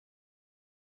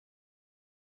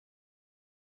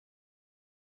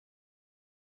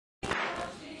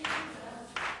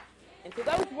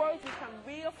those words become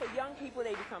real for young people,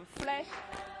 they become flesh,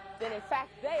 then in fact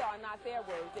they are not their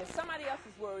words. They're somebody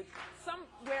else's words,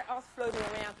 somewhere else floating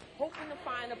around, hoping to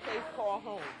find a place called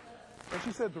home. And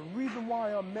she said the reason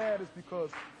why I'm mad is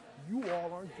because you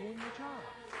all aren't doing your job.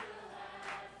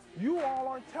 You all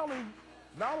aren't telling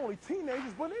not only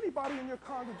teenagers, but anybody in your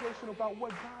congregation about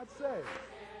what God says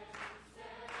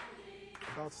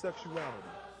about sexuality.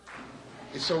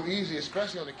 It's so easy,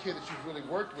 especially on the kid that you've really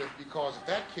worked with, because if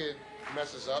that kid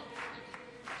messes up,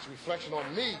 it's a reflection on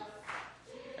me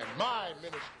and my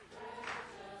ministry,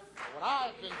 what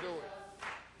I've been doing.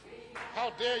 How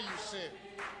dare you sin?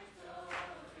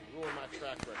 Ruin my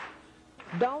track record.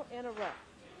 Don't interrupt.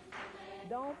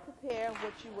 Don't prepare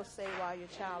what you will say while your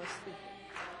child is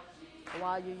speaking,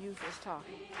 while your youth is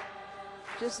talking.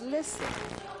 Just listen.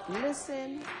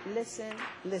 Listen, listen,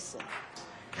 listen.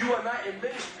 You are not in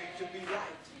ministry to be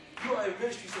liked. You are in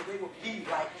ministry so they will be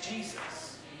like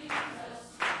Jesus.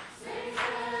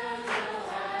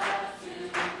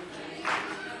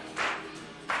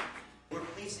 We're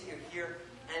pleased that you're here,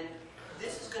 and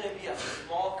this is going to be a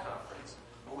small conference,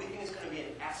 but we think it's going to be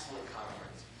an excellent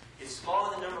conference. It's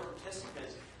small in the number of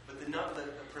participants, but the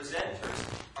presenters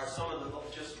are some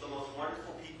of just the most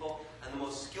wonderful people and the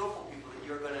most skillful people that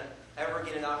you're going to ever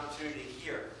get an opportunity to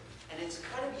hear. And it's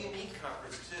kind of a unique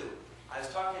conference, too. I was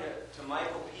talking to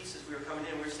Michael Peace as we were coming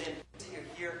in. We were saying, you're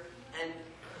here, and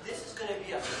this is going to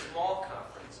be a small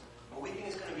conference, but we think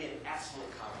it's going to be an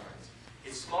excellent conference.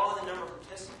 It's small in the number of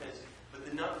participants, but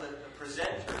the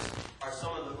presenters are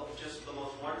some of just the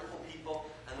most wonderful people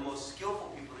and the most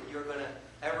skillful people that you're going to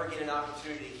ever get an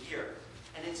opportunity to hear.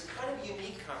 And it's kind of a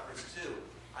unique conference, too.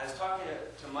 I was talking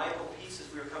to Michael Peace as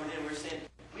we were coming in. We were saying,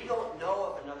 we don't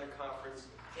know of another conference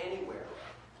anywhere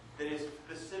that is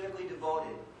specifically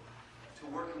devoted to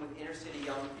working with inner city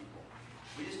young people.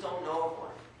 We just don't know of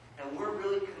one. And we're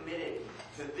really committed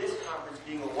to this conference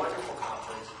being a wonderful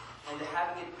conference and to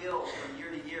having it build from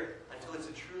year to year until it's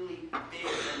a truly big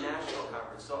and national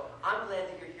conference. So I'm glad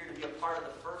that you're here to be a part of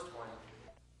the first one.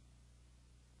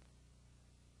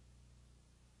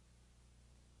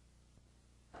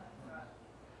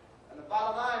 And the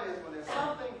bottom line is, when there's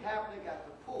something happening at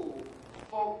the pool,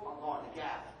 folk are going to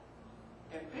gather.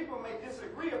 And people may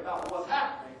disagree about what's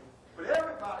happening, but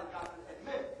everybody's got to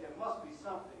admit there must be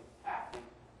something happening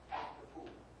at the pool.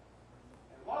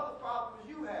 And one of the problems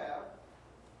you have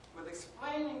with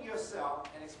explaining yourself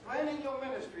and explaining your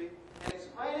ministry and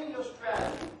explaining your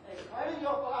strategy and explaining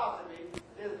your philosophy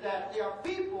is that there are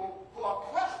people who are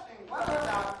questioning whether or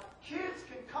not kids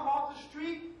can come off the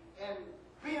street and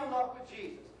be in love with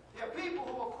Jesus. There are people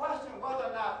who will question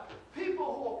whether or not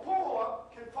people who are poor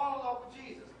can fall in love with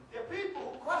Jesus. There are people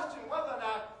who question whether or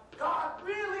not God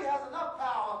really has enough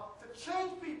power to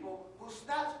change people who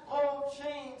snatch gold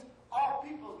chains off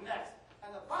people's necks.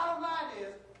 And the bottom line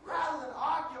is, rather than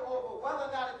argue over whether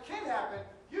or not it can happen,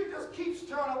 you just keep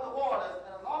stirring up the waters,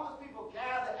 and as long as people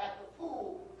gather at the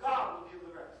pool, God will give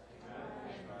the rest.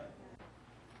 Amen.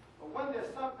 But when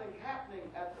there's something happening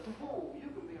at the pool, you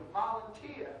can be a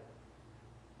volunteer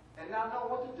and not know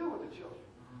what to do with the children.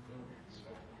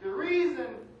 The reason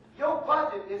your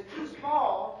budget is too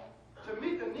small to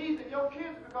meet the needs of your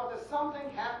kids is because there's something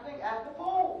happening at the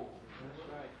pool. That's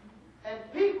right.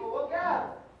 And people will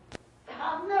gather.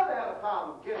 I've never had a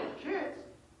problem getting kids.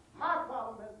 My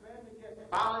problem has been to get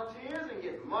volunteers and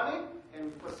get money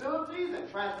and facilities and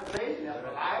transportation that's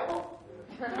reliable.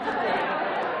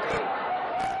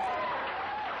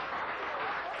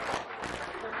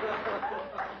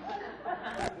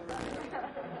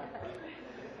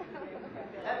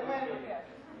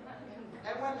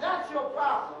 And when that's your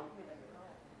problem,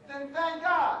 then thank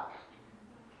God.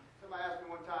 Somebody asked me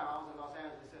one time, I was in Los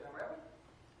Angeles, they said, Reverend,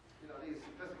 you know, these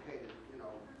sophisticated,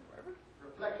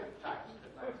 reflective types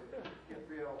that like to get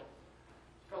real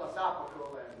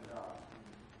philosophical and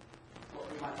what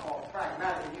we might call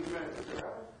pragmatic in humanity.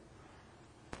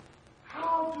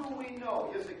 How do we know?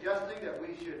 You're suggesting that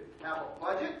we should have a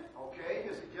budget? Okay.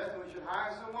 You're suggesting we should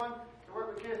hire someone to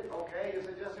work with kids? Okay. You're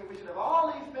suggesting we should have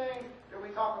all these things that we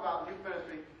talk about in youth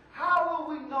ministry. How will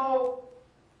we know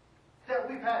that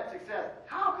we've had success?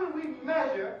 How can we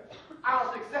measure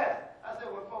our success? I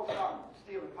said, when folks start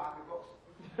stealing pocketbooks.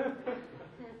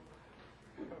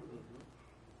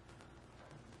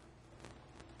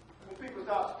 When people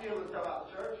start stealing stuff out of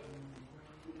the church.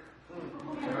 When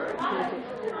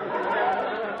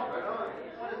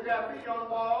there's graffiti on the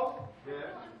walls. Yeah.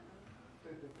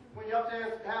 When you're up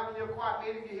there having your quiet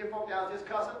meeting, you hear folks out just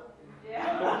cussing.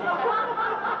 Yeah.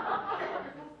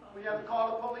 When you have to call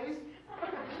the police.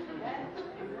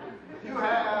 You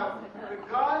have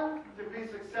begun to be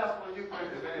successful in youth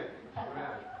ministry.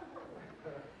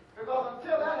 Because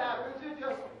until that happens,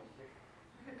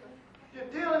 you're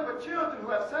dealing with children who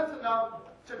have sense enough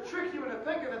to trick you into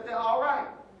thinking that they're all right.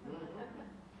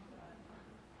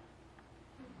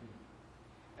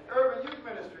 And urban youth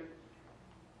ministry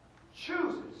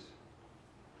chooses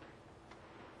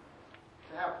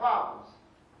to have problems.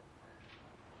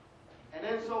 And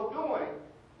in so doing,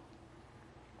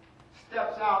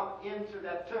 steps out into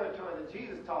that territory that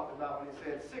Jesus talked about when he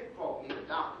said sick folk need a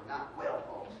doctor, not well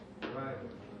folks. Right.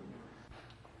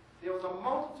 There was a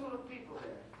multitude of people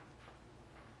there.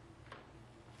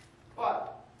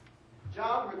 But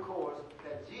John records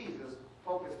that Jesus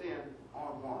focused in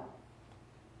on one.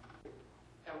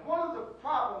 And one of the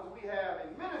problems we have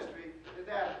in ministry is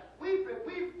that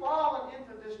we've fallen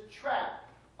into this trap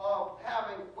of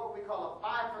having what we call a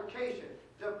bifurcation,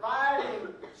 dividing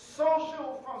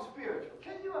social from spiritual.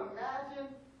 Can you imagine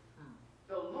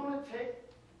the lunatic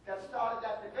that started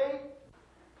that debate?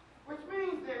 Which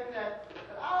means then that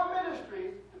our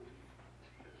ministries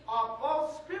are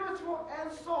both spiritual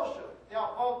and social. They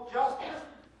are both justice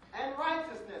and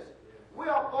righteousness. We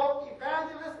are both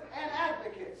evangelists and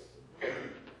advocates.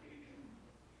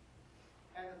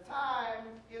 And the time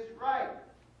is right.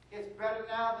 It's better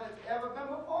now than it's ever been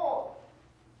before.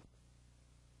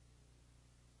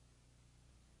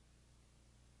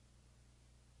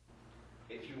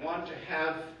 If you want to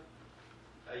have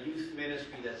a youth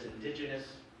ministry that's indigenous,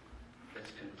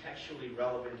 that's contextually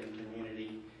relevant in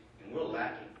community, and we're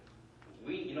lacking.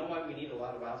 You know why we need a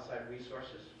lot of outside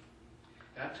resources?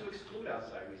 Not to exclude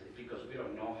outside resources, because we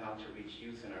don't know how to reach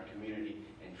youth in our community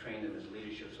and train them as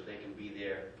leadership so they can be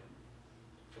there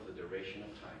for the duration of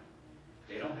time.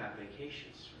 They don't have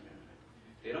vacations, remember.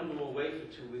 They don't go away for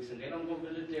 2 weeks, and they don't go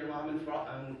visit their mom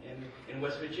in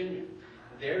West Virginia.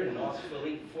 They're in North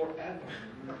Philly forever.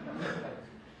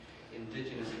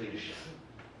 Indigenous leadership.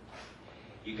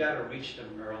 You got to reach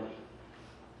them early.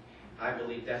 I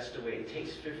believe that's the way. It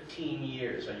takes 15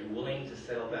 years. Are you willing to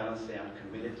settle down and say, I'm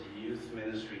committed to youth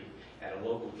ministry at a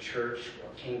local church or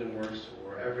Kingdomworks or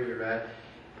wherever you're at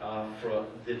for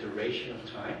the duration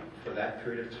of time, for that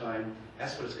period of time?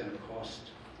 That's what it's going to cost.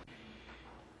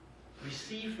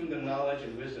 Receive from the knowledge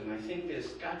and wisdom. I think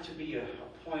there's got to be a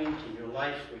point in your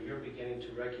life where you're beginning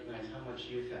to recognize how much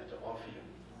youth have to offer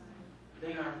you.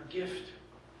 They are a gift.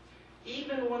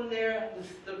 Even when they're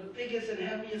the biggest and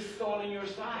heaviest thorn in your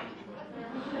side.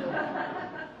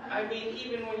 I mean,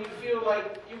 even when you feel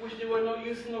like you wish there were no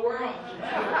youth in the world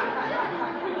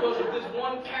because of this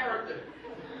one character.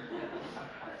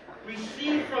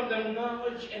 Receive from them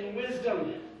knowledge and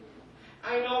wisdom.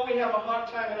 I know we have a hard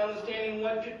time in understanding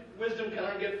what wisdom can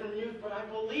I get from youth, but I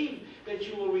believe that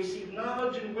you will receive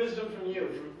knowledge and wisdom from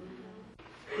youth.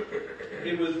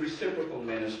 It was reciprocal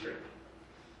ministry.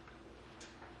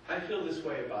 I feel this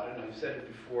way about it, and I've said it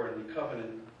before in the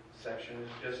covenant section.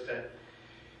 It's just that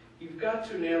you've got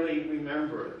to nearly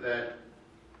remember that,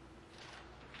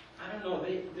 I don't know,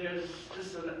 there's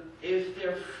just if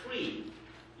they're free,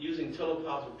 using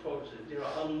Tillipal's approach, that they're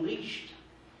unleashed,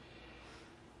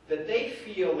 that they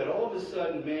feel that all of a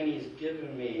sudden Manny's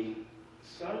given me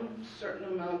some certain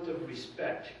amount of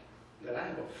respect, that I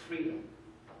have a freedom.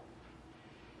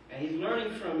 And he's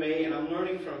learning from me, and I'm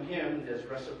learning from him. There's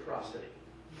reciprocity.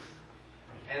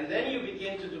 And then you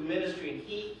begin to do ministry, and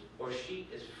he or she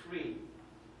is free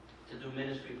to do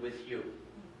ministry with you.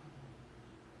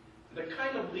 The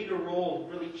kind of leader role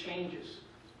really changes.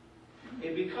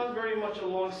 It becomes very much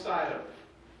alongside of.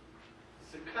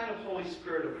 It's a kind of Holy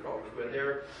Spirit approach, where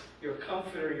they're your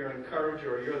comforter, your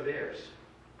encourager, or you're theirs.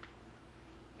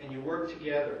 And you work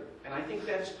together. And I think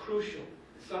that's crucial.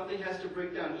 Something has to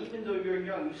break down. Even though you're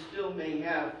young, you still may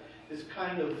have this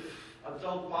kind of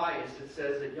adult bias that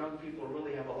says that young people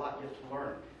really have a lot yet to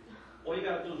learn. All you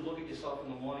got to do is look at yourself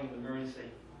in the morning in the mirror and say,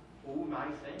 who am I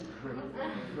saying?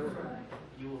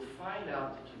 You will find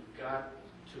out that you've got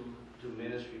to do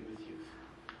ministry with youth.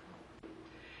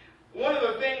 One of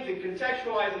the things in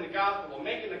contextualizing the gospel, or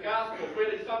making the gospel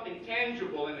really something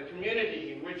tangible in the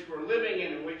community in which we're living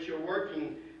in which you're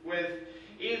working with,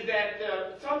 is that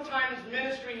sometimes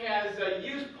ministry has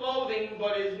youth clothing,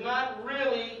 but is not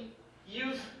really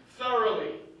youth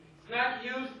thoroughly. It's not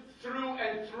used through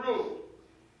and through.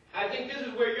 I think this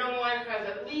is where Young Life has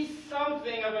at least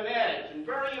something of an edge, and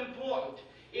very important,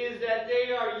 is that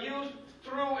they are used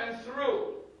through and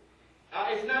through.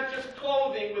 It's not just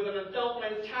clothing with an adult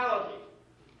mentality.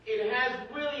 It has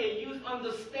really a youth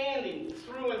understanding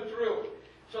through and through.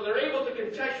 So they're able to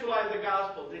contextualize the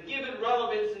gospel, to give it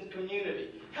relevance in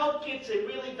community, help kids to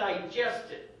really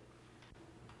digest it.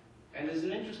 And there's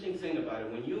an interesting thing about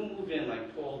it. When you move in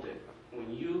like Paul did,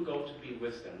 when you go to be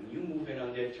with them, when you move in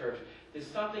on their turf, there's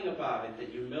something about it that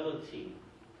humility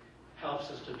helps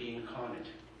us to be incarnate.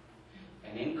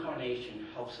 And incarnation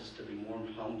helps us to be more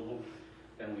humble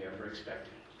than we ever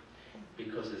expected.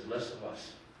 Because there's less of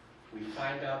us. We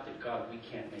find out that, God, we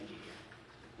can't make it here.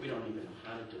 We don't even know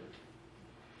how to do it.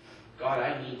 God,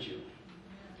 I need you.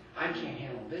 I can't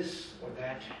handle this or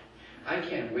that. I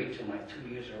can't wait till my 2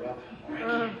 years are up. Or I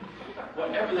can't.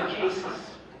 Whatever the case is,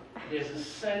 there's a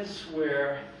sense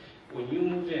where when you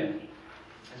move in,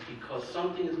 it's because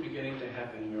something is beginning to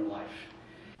happen in your life.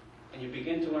 And you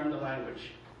begin to learn the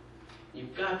language.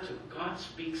 You've got to. God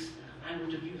speaks in the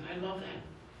language of youth. I love that.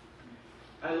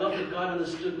 I love that God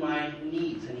understood my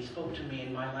needs and he spoke to me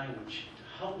in my language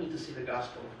to help me to see the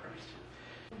gospel of Christ.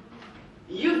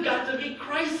 You've got to be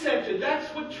Christ-centered.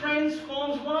 That's what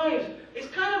transforms lives. It's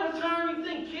kind of a tiring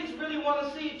thing. Kids really want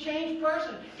to see a changed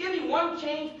person. Give me one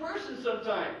changed person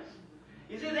sometimes.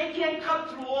 You see, they can't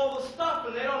cut through all the stuff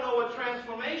and they don't know what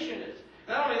transformation is.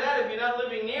 Not only that, if you're not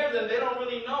living near them, they don't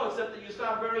really know, except that you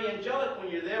sound very angelic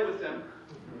when you're there with them.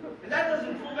 And that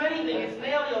doesn't prove anything. It's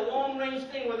nearly a long-range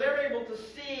thing where they're able to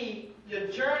see the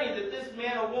journey that this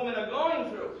man or woman are going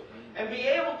through and be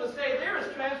able to say, there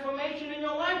is transformation in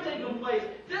your life taking place.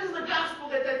 This is the gospel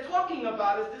that they're talking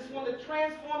about, is this one that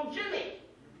transformed Jimmy.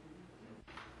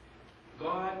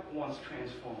 God wants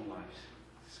transformed lives.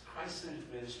 It's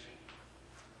Christ-centered ministry.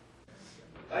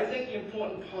 I think the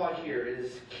important part here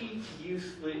is key to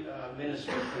youth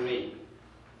ministry for me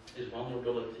is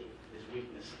vulnerability, is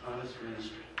weakness, honest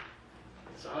ministry.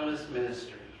 It's honest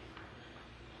ministry.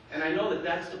 And I know that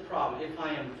that's the problem. If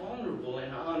I am vulnerable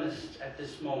and honest at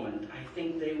this moment, I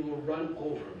think they will run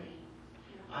over me.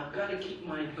 I've got to keep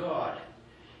my guard.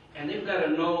 And they've got to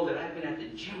know that I've been at the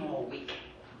gym all week.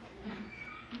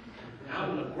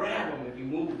 I'm going to grab him if he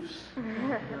moves.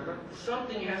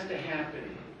 Something has to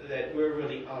happen that we're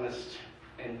really honest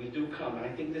and we do come. And I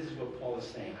think this is what Paul is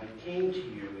saying. I came to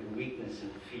you in weakness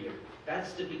and fear.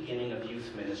 That's the beginning of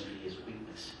youth ministry, is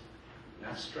weakness.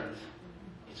 Not strength.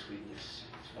 It's weakness.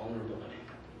 It's vulnerability.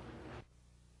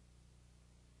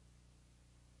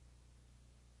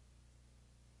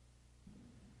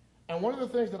 And one of the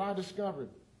things that I discovered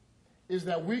is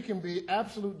that we can be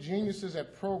absolute geniuses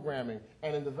at programming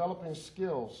and in developing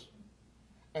skills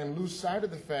and lose sight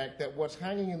of the fact that what's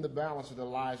hanging in the balance are the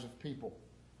lives of people.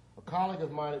 A colleague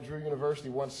of mine at Drew University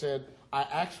once said, I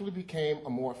actually became a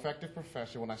more effective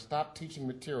professor when I stopped teaching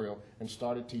material and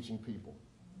started teaching people.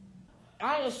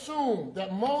 I assume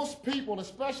that most people,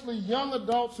 especially young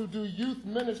adults who do youth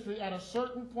ministry at a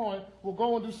certain point, will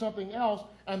go and do something else.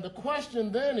 And the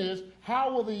question then is,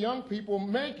 how will the young people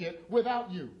make it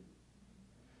without you?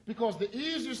 Because the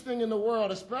easiest thing in the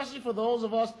world, especially for those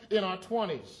of us in our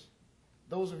 20s,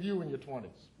 those of you in your 20s,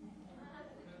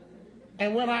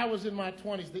 and when I was in my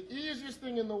 20s, the easiest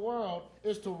thing in the world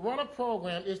is to run a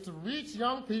program, is to reach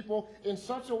young people in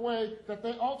such a way that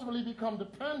they ultimately become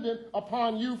dependent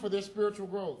upon you for their spiritual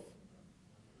growth.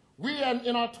 We are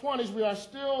in our 20s, we are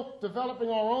still developing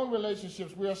our own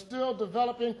relationships. We are still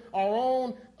developing our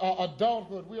own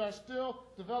adulthood. We are still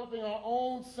developing our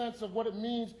own sense of what it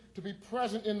means to be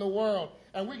present in the world.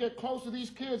 And we get close to these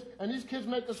kids, and these kids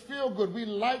make us feel good. We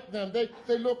like them.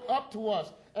 They look up to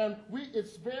us. And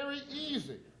it's very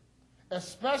easy,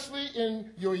 especially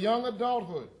in your young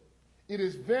adulthood, it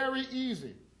is very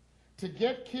easy to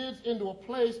get kids into a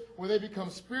place where they become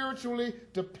spiritually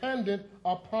dependent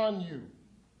upon you.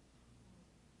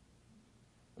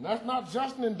 And that's not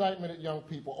just an indictment at young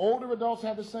people. Older adults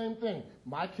have the same thing.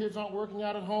 My kids aren't working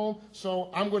out at home, so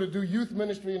I'm going to do youth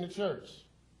ministry in the church.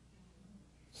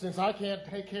 Since I can't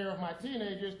take care of my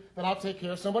teenagers, then I'll take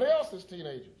care of somebody else's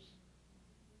teenagers.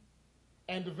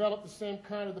 And develop the same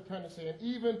kind of dependency. And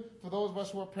even for those of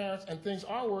us who are parents and things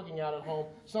are working out at home,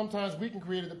 sometimes we can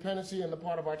create a dependency on the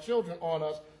part of our children on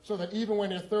us so that even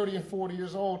when they're 30 and 40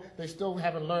 years old, they still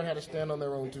haven't learned how to stand on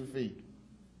their own 2 feet.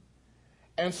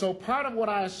 And so part of what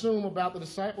I assume about the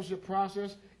discipleship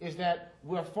process is that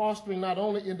we're fostering not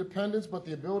only independence, but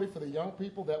the ability for the young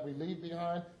people that we leave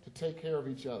behind to take care of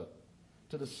each other,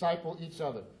 to disciple each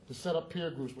other, to set up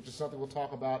peer groups, which is something we'll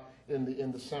talk about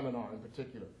in the seminar in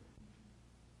particular.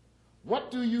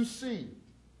 What do you see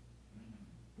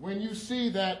when you see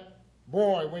that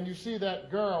boy, when you see that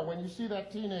girl, when you see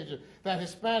that teenager, that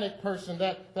Hispanic person,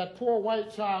 that poor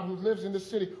white child who lives in the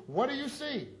city? What do you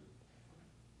see?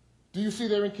 Do you see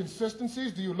their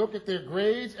inconsistencies? Do you look at their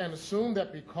grades and assume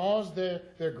that because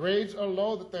their grades are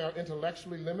low that they are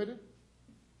intellectually limited?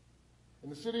 In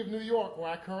the city of New York, where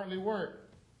I currently work,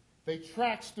 they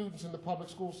track students in the public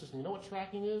school system. You know what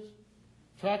tracking is?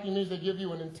 Tracking means they give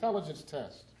you an intelligence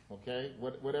test. Okay,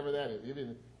 whatever that is.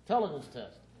 intelligence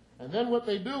test. And then what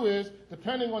they do is,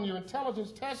 depending on your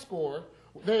intelligence test score,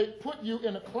 they put you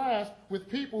in a class with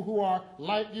people who are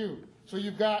like you. So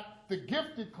you've got the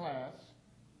gifted class,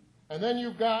 and then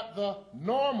you've got the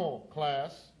normal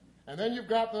class, and then you've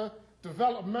got the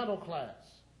developmental class.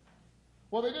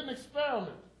 Well, they did an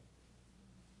experiment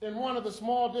in one of the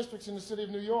small districts in the city of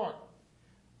New York.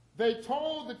 They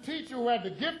told the teacher who had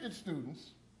the gifted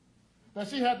students that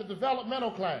she had the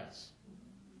developmental class.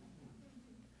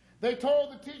 They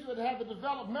told the teacher that had the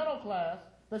developmental class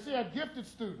that she had gifted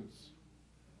students.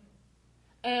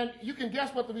 And you can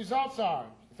guess what the results are.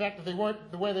 The fact that they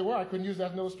weren't the way they were, I couldn't use that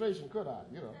as an illustration, could I?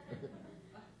 You know.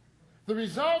 The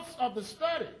results of the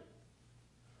study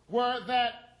were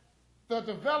that the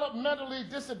developmentally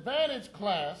disadvantaged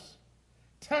class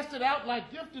tested out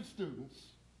like gifted students,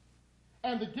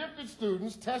 and the gifted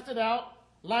students tested out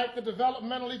like the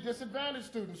developmentally disadvantaged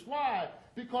students. Why?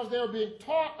 Because they were being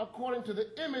taught according to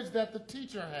the image that the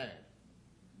teacher had.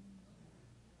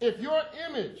 If your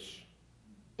image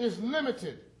is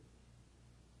limited,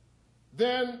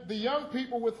 then the young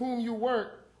people with whom you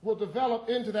work will develop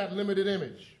into that limited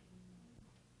image.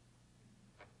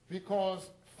 Because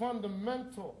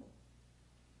fundamental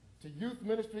to youth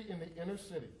ministry in the inner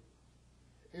city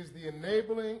is the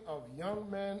enabling of young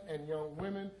men and young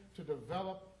women to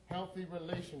develop healthy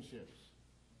relationships.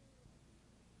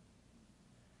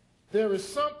 There is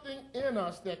something in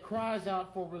us that cries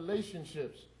out for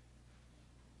relationships.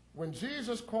 When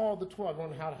Jesus called the 12,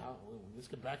 let's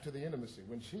get back to the intimacy.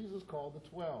 When Jesus called the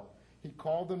 12, he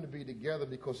called them to be together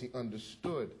because he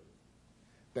understood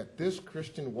that this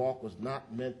Christian walk was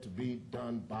not meant to be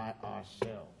done by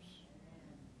ourselves.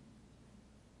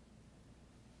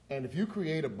 And if you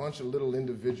create a bunch of little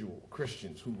individual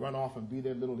Christians who run off and be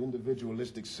their little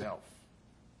individualistic self,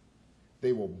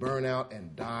 they will burn out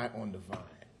and die on the vine.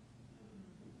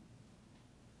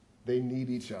 They need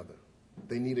each other.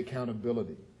 They need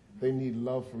accountability. They need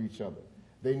love for each other.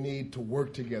 They need to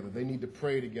work together. They need to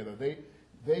pray together.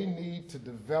 They need to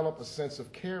develop a sense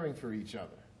of caring for each other.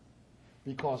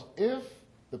 Because if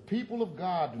the people of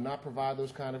God do not provide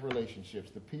those kind of relationships,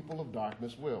 the people of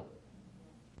darkness will.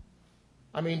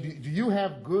 I mean, do you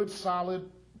have good,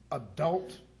 solid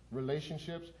adult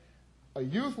relationships? A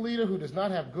youth leader who does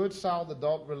not have good, solid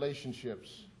adult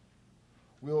relationships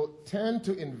will tend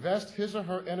to invest his or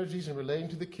her energies in relating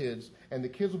to the kids, and the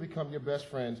kids will become your best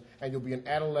friends, and you'll be an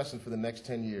adolescent for the next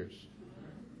 10 years.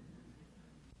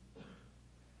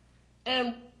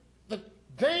 And the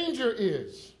danger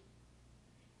is,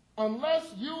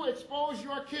 unless you expose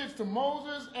your kids to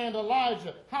Moses and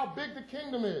Elijah, how big the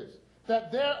kingdom is,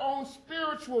 that their own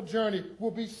spiritual journey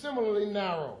will be similarly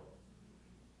narrow.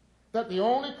 That the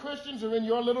only Christians are in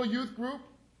your little youth group,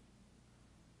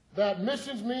 that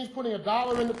missions means putting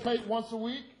 $1 in the plate once a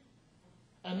week,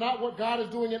 and not what God is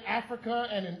doing in Africa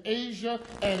and in Asia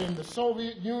and in the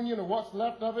Soviet Union or what's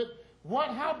left of it.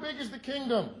 How big is the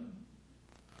kingdom?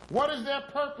 What is their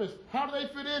purpose? How do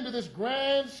they fit into this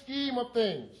grand scheme of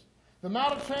things? The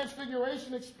Mount of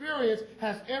Transfiguration experience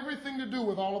has everything to do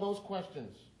with all of those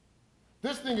questions.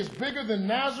 This thing is bigger than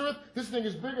Nazareth. This thing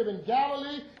is bigger than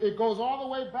Galilee. It goes all the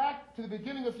way back to the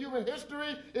beginning of human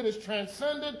history. It is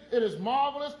transcendent. It is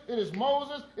marvelous. It is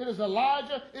Moses. It is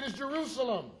Elijah. It is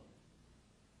Jerusalem.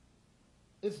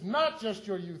 It's not just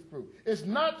your youth group. It's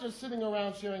not just sitting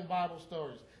around sharing Bible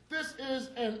stories. This is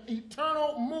an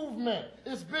eternal movement.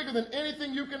 It's bigger than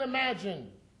anything you can imagine.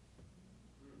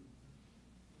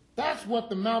 That's what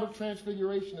the Mount of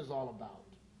Transfiguration is all about.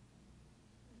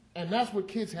 And that's what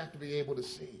kids have to be able to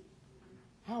see.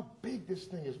 How big this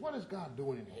thing is. What is God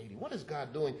doing in Haiti? What is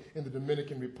God doing in the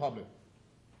Dominican Republic?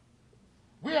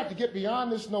 We have to get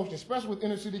beyond this notion, especially with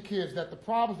inner city kids, that the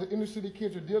problems that inner city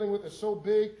kids are dealing with are so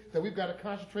big that we've got to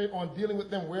concentrate on dealing with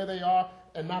them where they are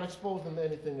and not expose them to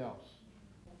anything else.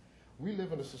 We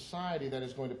live in a society that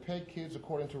is going to peg kids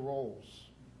according to roles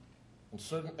and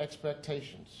certain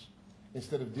expectations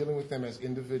instead of dealing with them as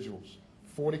individuals.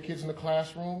 40 kids in the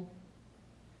classroom,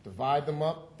 divide them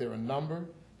up, they're a number.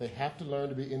 They have to learn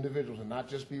to be individuals and not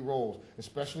just be roles,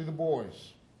 especially the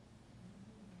boys.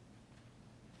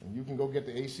 And you can go get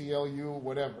the ACLU,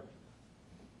 whatever.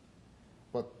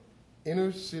 But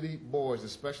inner city boys,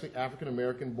 especially African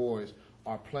American boys,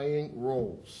 are playing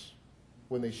roles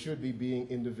when they should be being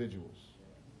individuals.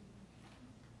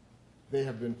 They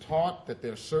have been taught that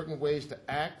there are certain ways to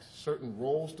act, certain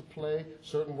roles to play,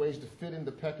 certain ways to fit in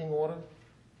the pecking order,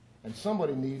 and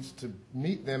somebody needs to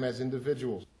meet them as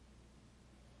individuals.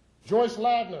 Joyce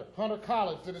Ladner, Hunter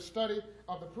College, did a study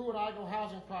of the Pruitt-Igoe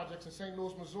housing projects in St.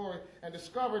 Louis, Missouri, and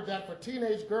discovered that for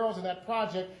teenage girls in that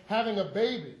project, having a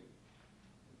baby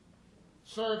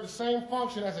served the same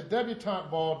function as a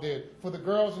debutante ball did for the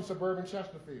girls in suburban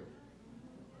Chesterfield.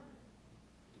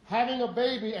 Having a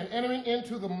baby and entering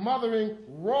into the mothering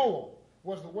role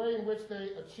was the way in which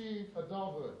they achieved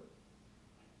adulthood.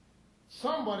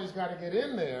 Somebody's got to get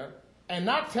in there and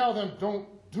not tell them don't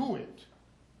do it,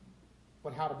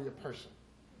 but how to be a person.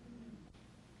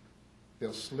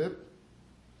 They'll slip,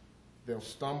 they'll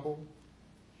stumble,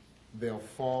 they'll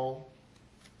fall,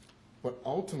 but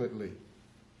ultimately,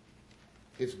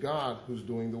 it's God who's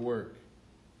doing the work.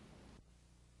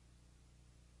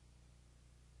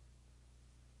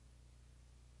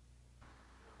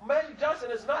 Magic Johnson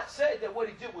has not said that what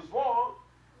he did was wrong.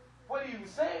 What he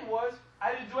was saying was,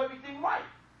 I didn't do everything right.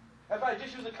 If I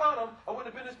just used a condom, I wouldn't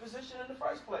have been in this position in the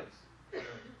first place.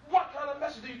 What kind of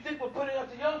message do you think we're putting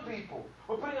out to young people?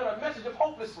 We're putting out a message of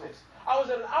hopelessness. I was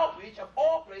at an outreach of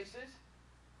all places,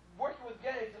 working with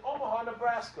gangs in Omaha,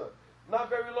 Nebraska, not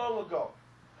very long ago.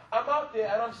 I'm out there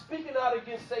and I'm speaking out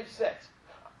against safe sex.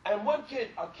 And a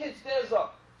kid stands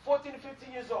up, 14 to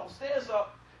 15 years old, stands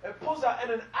up and pulls out,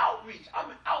 in an outreach, I'm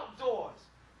outdoors,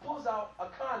 pulls out a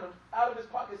condom out of his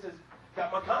pocket and says,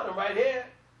 got my condom right here.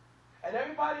 And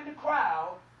everybody in the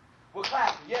crowd were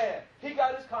clapping. Yeah, he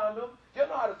got his condom. You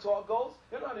know how the talk goes.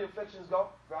 You know how the infections go.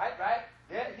 Right?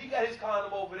 Yeah, he got his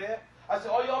condom over there. I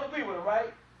said, oh, y'all agree with him, right?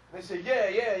 And they said,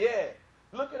 yeah.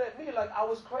 Looking at me like I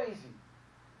was crazy.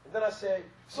 And then I said,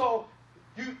 so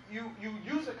you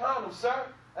use a condom, sir?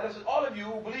 And I said, all of you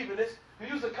who believe in this, you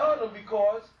use a condom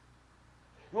because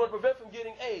you want to prevent from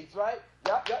getting AIDS, right?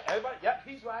 Yeah, everybody,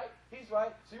 he's right.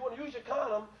 So you want to use your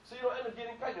condom so you don't end up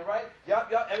getting pregnant, right? Yeah,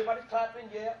 everybody's clapping,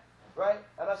 yeah, right?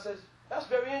 And I says, that's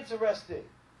very interesting.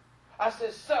 I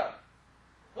said, sir,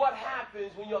 what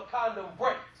happens when your condom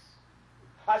breaks?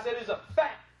 I said, it's a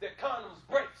fact that condoms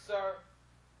break, sir.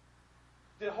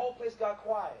 The whole place got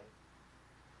quiet.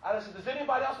 I said, does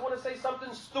anybody else want to say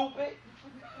something stupid?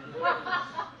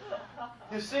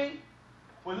 You see,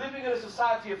 we're living in a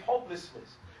society of hopelessness.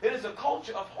 It is a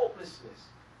culture of hopelessness.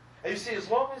 And you see, as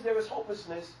long as there is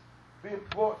hopelessness being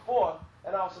brought forth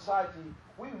in our society,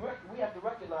 we have to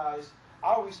recognize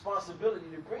our responsibility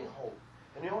to bring hope.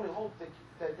 And the only hope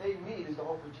that they need is the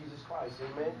hope of Jesus Christ.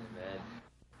 Amen? Amen.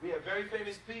 We have very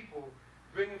famous people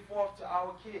bringing forth to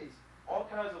our kids all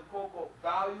kinds of, quote,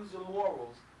 values and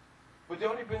morals, but they're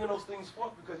only bringing those things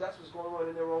forth because that's what's going on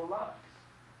in their own lives.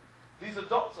 These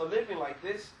adults are living like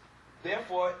this.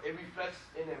 Therefore, it reflects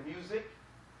in their music,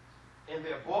 in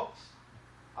their books,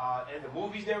 in the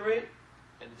movies they're in,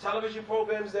 in the television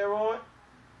programs they're on.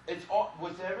 It's all,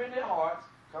 whatever in their hearts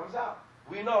comes out.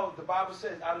 We know the Bible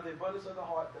says, out of the abundance of the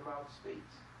heart, the mouth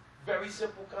speaks. Very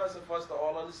simple concept for us to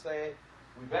all understand.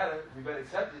 We better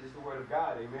accept it. It's the word of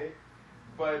God, amen?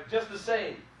 But just the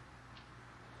same,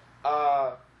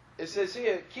 it says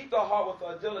here, keep the heart with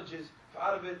all diligence, for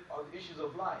out of it are the issues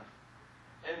of life.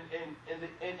 And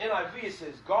in NIV it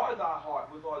says, guard thy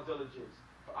heart with all diligence,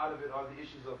 for out of it are the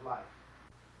issues of life.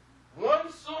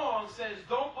 One song says,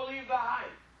 don't believe the hype.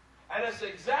 And that's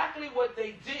exactly what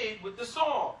they did with the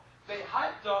song. They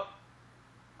hyped up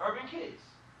urban kids.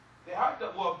 They hyped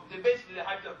up, they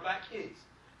hyped up black kids.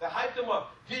 They hyped them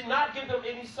up. Did not give them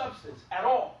any substance at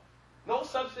all. No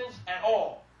substance at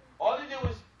all. All they did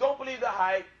was, don't believe the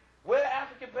hype, wear the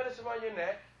African pendants around your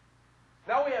neck.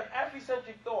 Now we have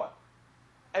Afrocentric thought.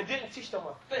 And didn't teach them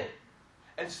a thing.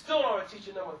 And still aren't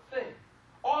teaching them a thing.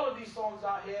 All of these songs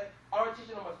out here aren't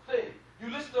teaching them a thing. You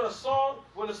listen to a song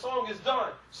when the song is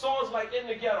done. Songs like In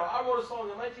the Ghetto. I wrote a song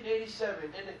in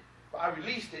 1987. I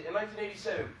released it in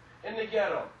 1987. In the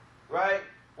Ghetto. Right?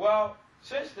 Well,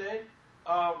 since then,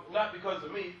 not because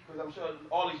of me, because I'm sure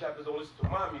all these rappers don't listen to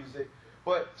my music,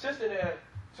 but since then there are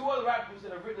two other rappers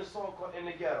that have written a song called In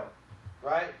the Ghetto.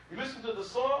 Right? You listen to the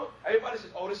song, everybody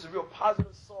says, oh, this is a real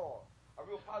positive song. A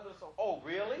real positive song. Oh,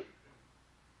 really?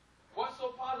 What's so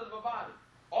positive about it?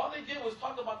 All they did was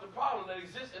talk about the problem that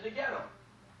exists in the ghetto.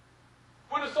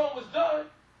 When the song was done,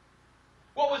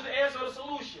 what was the answer or the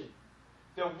solution?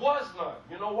 There was none.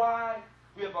 You know why?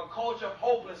 We have a culture of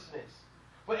hopelessness.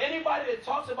 But anybody that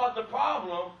talks about the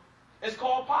problem is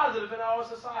called positive in our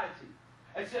society.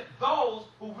 Except those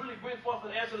who really bring forth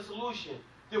an answer or solution,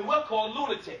 then we're called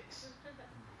lunatics.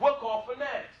 We're called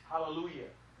fanatics. Hallelujah.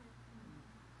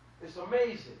 It's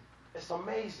amazing. It's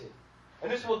amazing.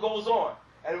 And this is what goes on.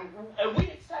 And we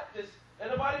accept this in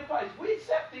the body of Christ. We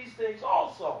accept these things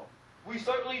also. We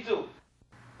certainly do.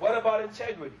 What about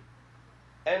integrity?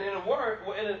 And in a word,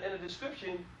 in a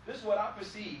description, this is what I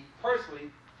perceive,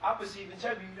 personally, I perceive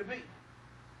integrity to be.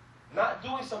 Not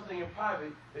doing something in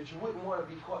private that you wouldn't want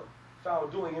to be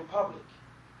found doing in public.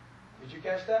 Did you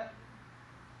catch that?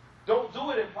 Don't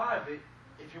do it in private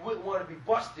if you wouldn't want to be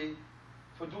busted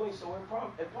for doing so in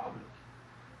public.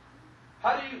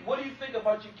 What do you think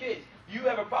about your kids? You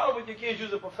have a problem with your kids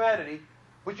using profanity,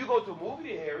 but you go to a movie to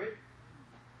hear it.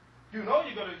 You know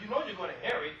you're gonna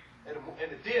hear it in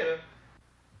the theater.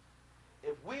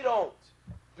 If we don't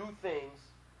do things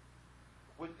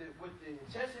with the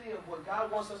intensity of what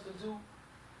God wants us to do,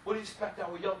 what do you expect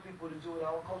our young people to do in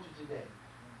our culture today?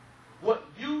 What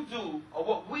you do, or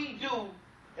what we do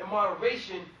in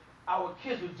moderation, our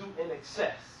kids will do in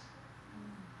excess.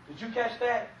 Did you catch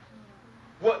that?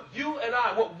 What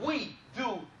we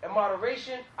do in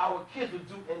moderation, our kids will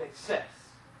do in excess.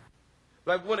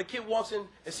 Like when a kid walks in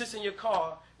and sits in your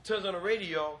car, turns on the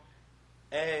radio,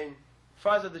 and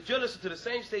finds out that you're listening to the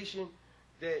same station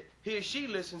that he or she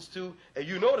listens to, and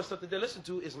you know the stuff that they listen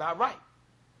to is not right.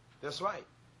 That's right.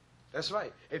 That's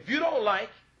right. If you don't like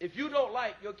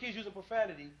your kids using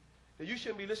profanity, then you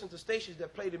shouldn't be listening to stations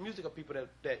that play the music of people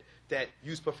that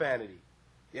use profanity.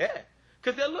 Yeah.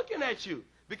 Because they're looking at you.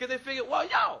 Because they figure,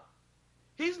 well,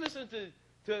 he's listening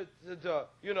to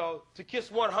Kiss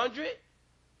 100.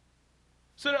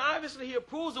 So then obviously he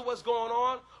approves of what's going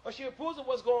on, or she approves of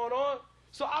what's going on,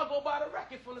 so I'll go buy the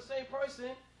record from the same person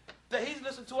that he's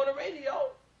listening to on the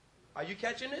radio. Are you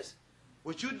catching this?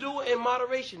 What you do in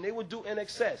moderation, they will do in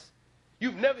excess.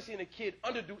 You've never seen a kid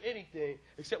underdo anything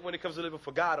except when it comes to living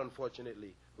for God,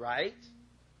 unfortunately. Right?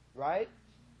 Right?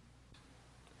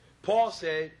 Paul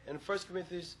said in 1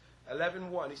 Corinthians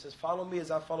 11:1, he says, follow me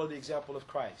as I follow the example of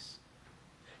Christ.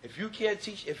 If you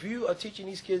are teaching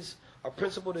these kids a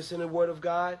principle that's in the Word of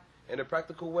God in a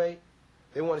practical way,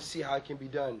 they want to see how it can be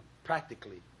done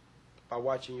practically by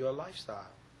watching your lifestyle.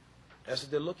 That's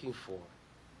what they're looking for.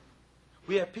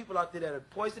 We have people out there that are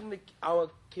poisoning our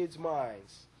kids'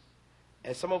 minds,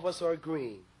 and some of us are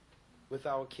agreeing with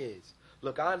our kids.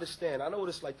 Look, I understand. I know what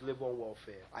it's like to live on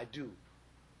welfare. I do.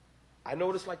 I know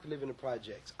what it's like to live in the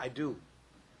projects. I do.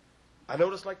 I know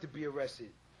what it's like to be arrested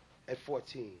at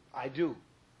 14. I do.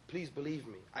 Please believe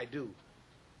me. I do.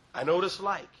 I know what it's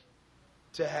like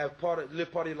to live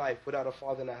part of your life without a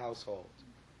father in the household.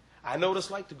 I know what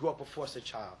it's like to grow up a foster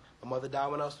child. My mother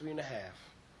died when I was 3 and a half.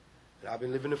 And I've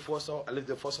been living in foster homes. I lived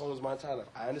in foster homes my entire life.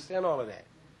 I understand all of that.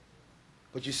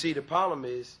 But you see, the problem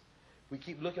is we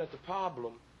keep looking at the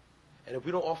problem, and if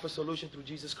we don't offer a solution through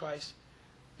Jesus Christ,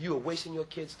 you are wasting your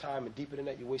kids' time, and deeper than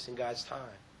that, you're wasting God's time.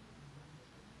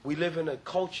 We live in a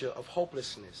culture of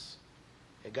hopelessness,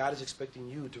 and God is expecting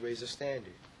you to raise a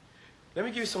standard. Let me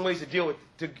give you some ways to deal with,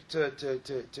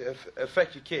 to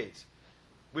affect your kids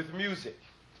with music.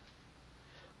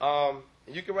 And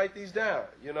you can write these down,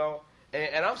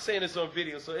 And I'm saying this on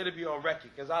video, so it'll be on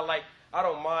record, because I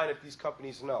don't mind if these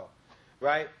companies know,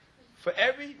 right? For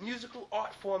every musical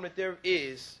art form that there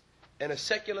is, in a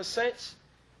secular sense,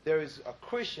 there is a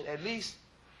Christian, at least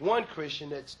one Christian,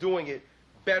 that's doing it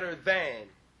better than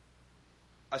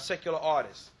a secular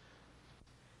artist.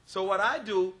 So what I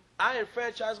do, I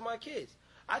enfranchise my kids.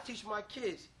 I teach my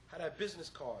kids how to have business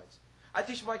cards. I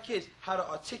teach my kids how to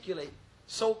articulate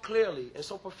so clearly and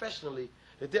so professionally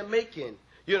that they're making,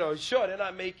 sure, they're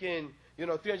not making,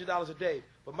 $300 a day,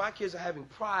 but my kids are having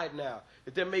pride now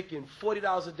that they're making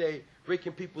 $40 a day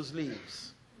raking people's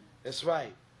leaves. That's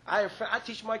right. I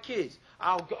teach my kids.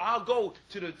 I'll go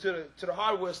to the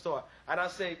hardware store and I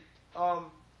say,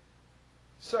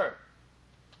 sir,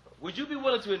 would you be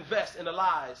willing to invest in the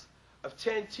lives of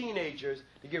 10 teenagers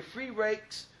to get free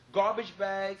rakes, garbage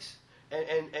bags,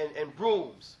 and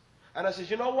brooms? And I said,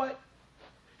 you know what?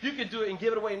 You can do it and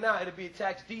give it away now. It'll be a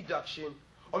tax deduction.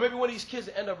 Or maybe one of these kids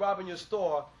will end up robbing your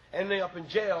store and end up in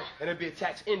jail and it'll be a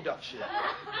tax induction.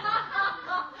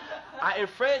 I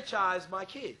enfranchise my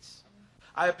kids.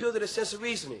 I appeal to the sense of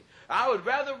reasoning. I would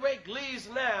rather rake leaves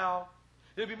now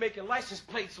than be making license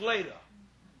plates later.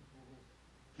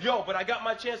 But I got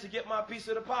my chance to get my piece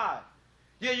of the pie.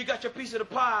 Yeah, you got your piece of the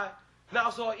pie. Now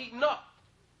it's all eaten up.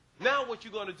 Now what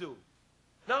you going to do?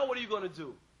 Now what are you going to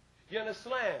do? You're in the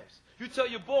slams. You tell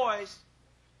your boys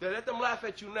that let them laugh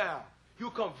at you now. You'll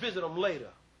come visit them later.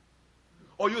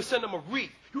 Or you'll send them a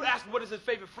wreath. You ask him what is his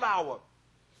favorite flower.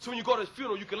 So when you go to his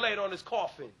funeral, you can lay it on his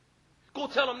coffin. Go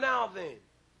tell him now then.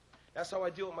 That's how I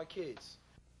deal with my kids.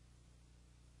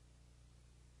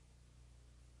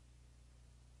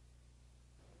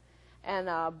 And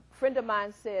a friend of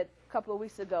mine said a couple of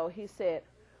weeks ago, he said,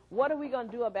 what are we going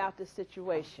to do about this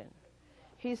situation?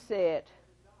 He said,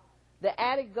 the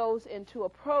addict goes into a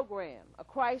program, a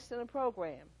Christ-centered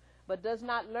program, but does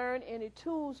not learn any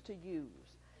tools to use.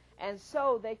 And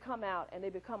so they come out and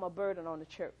they become a burden on the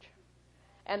church.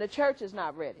 And the church is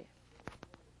not ready.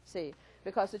 See,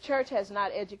 because the church has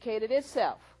not educated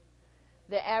itself.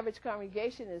 The average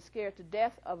congregation is scared to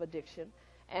death of addiction,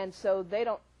 And so they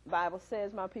don't, the Bible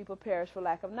says my people perish for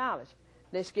lack of knowledge.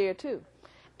 They're scared too.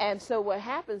 And so what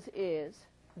happens is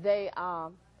they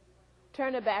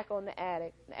turn their back on the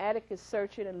addict. The addict is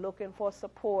searching and looking for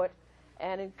support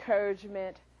and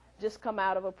encouragement, just come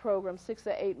out of a program 6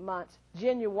 or 8 months,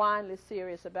 genuinely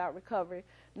serious about recovery.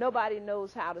 Nobody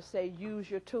knows how to say use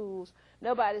your tools.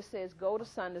 Nobody says go to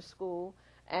Sunday school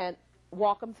and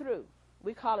walk them through.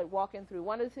 We call it walking through.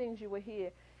 One of the things you will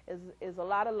hear is a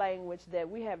lot of language that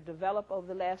we have developed over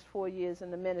the last 4 years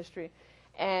in the ministry,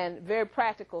 and very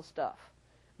practical stuff.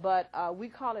 But we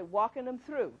call it walking them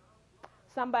through.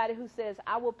 Somebody who says,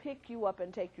 I will pick you up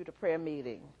and take you to prayer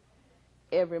meeting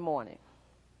every morning.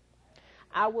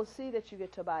 I will see that you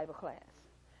get to Bible class.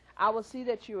 I will see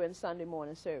that you're in Sunday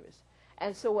morning service.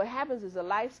 And so what happens is the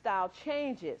lifestyle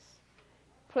changes,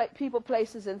 people,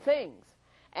 places, and things.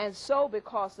 And so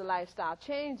because the lifestyle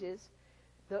changes,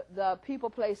 the people,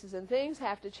 places, and things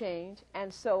have to change.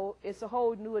 And so it's a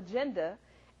whole new agenda.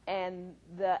 And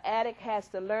the addict has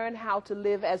to learn how to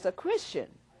live as a Christian.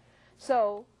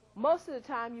 So most of the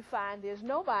time you find there's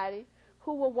nobody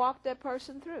who will walk that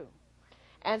person through.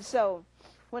 And so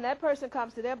when that person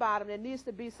comes to their bottom, there needs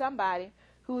to be somebody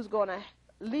who's going to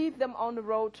lead them on the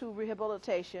road to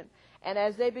rehabilitation. And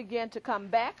as they begin to come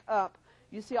back up,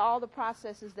 you see all the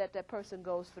processes that that person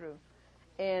goes through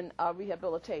in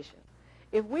rehabilitation.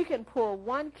 If we can pull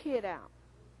one kid out,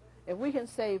 if we can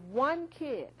save one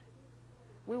kid,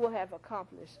 we will have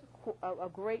accomplished a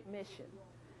great mission,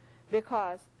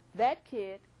 because that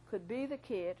kid could be the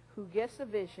kid who gets a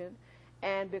vision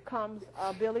and becomes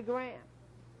a Billy Graham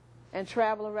and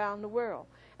travel around the world.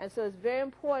 And so it's very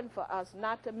important for us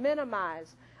not to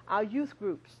minimize our youth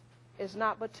groups. It's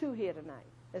not but 2 here tonight.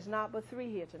 It's not but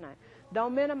 3 here tonight.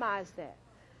 Don't minimize that.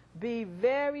 Be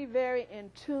very, very in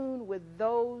tune with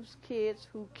those kids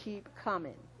who keep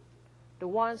coming, the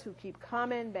ones who keep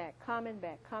coming back, coming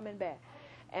back, coming back,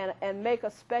 and make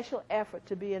a special effort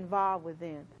to be involved with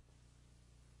them.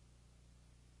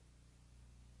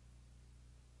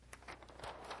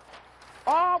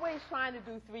 Always trying to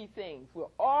do 3 things. We're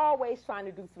always trying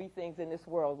to do 3 things in this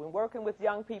world. When working with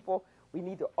young people, we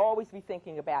need to always be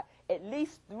thinking about at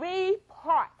least 3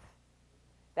 parts.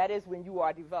 That is, when you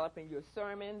are developing your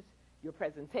sermons, your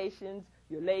presentations,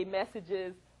 your lay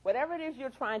messages, whatever it is you're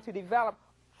trying to develop,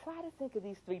 try to think of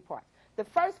these 3 parts. The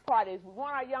first part is we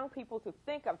want our young people to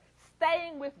think of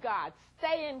staying with God,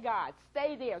 stay in God,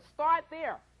 stay there, start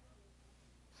there.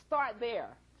 Start there.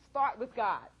 Start with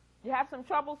God. You have some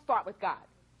trouble, start with God.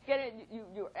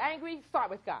 You're angry, start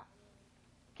with God.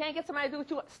 Can't get somebody to do what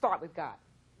you want, start with God.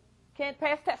 Can't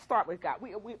pass test, start with God.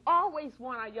 We always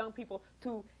want our young people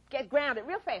to get grounded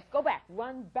real fast. Go back.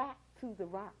 Run back to the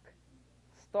rock.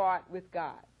 Start with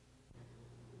God.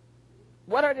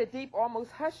 What are the deep,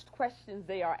 almost hushed questions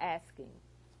they are asking?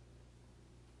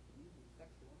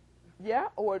 Yeah,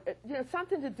 or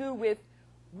something to do with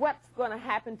what's going to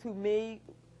happen to me,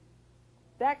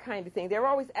 that kind of thing. They're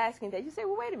always asking that. You say,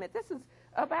 well, wait a minute, this is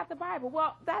about the Bible.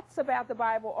 Well, that's about the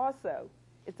Bible also.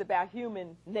 It's about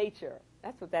human nature.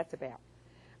 That's what that's about.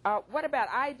 What about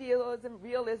idealism,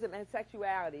 realism, and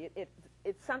sexuality?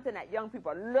 It's something that young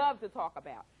people love to talk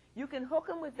about. You can hook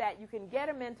them with that. You can get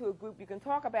them into a group. You can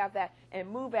talk about that and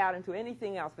move out into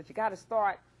anything else. But you got to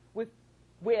start with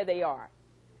where they are.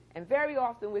 And very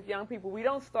often with young people, we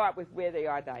don't start with where they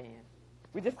are, Diane.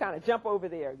 We just kind of jump over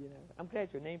there, you know. I'm glad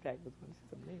your name tag was going to see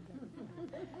some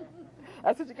name tag.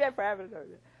 That's what you get for having it over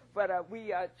there. But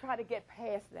we try to get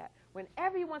past that.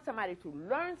 Whenever you want somebody to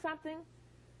learn something,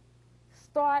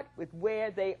 start with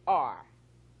where they are.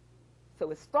 So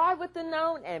we start with the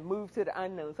known and move to the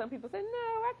unknown. Some people say, no,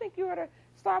 I think you ought to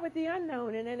start with the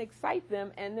unknown and then excite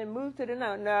them and then move to the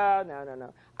known.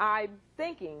 No. I'm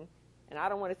thinking, and I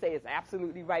don't want to say it's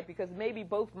absolutely right because maybe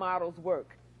both models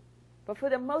work. But for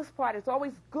the most part, it's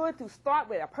always good to start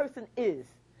where a person is.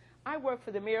 I work for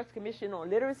the Mayor's Commission on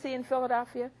Literacy in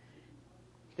Philadelphia.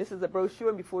 This is a brochure,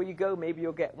 and before you go, maybe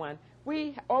you'll get one.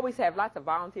 We always have lots of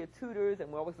volunteer tutors,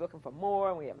 and we're always looking for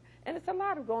more. And it's a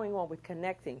lot of going on with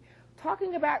connecting.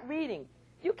 Talking about reading.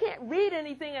 You can't read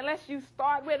anything unless you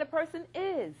start where the person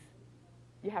is.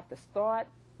 You have to start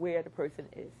where the person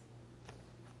is.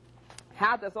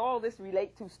 How does all this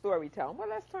relate to storytelling? Well,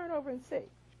 let's turn over and see.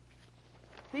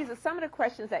 These are some of the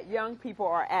questions that young people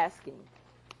are asking.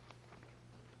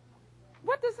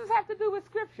 What does this have to do with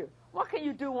Scripture? What can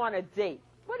you do on a date?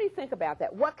 What do you think about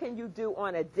that? What can you do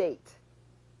on a date?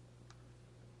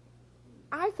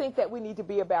 I think that we need to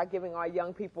be about giving our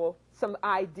young people some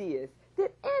ideas.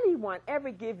 Did anyone ever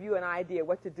give you an idea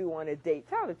what to do on a date?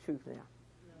 Tell the truth now.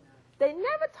 They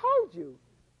never told you.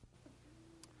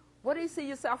 What do you see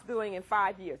yourself doing in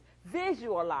 5 years?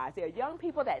 Visualize. There are young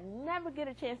people that never get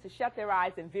a chance to shut their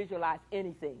eyes and visualize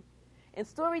anything. And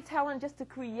storytelling, just to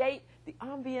create the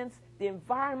ambience, the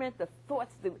environment, the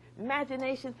thoughts, the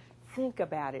imagination. Think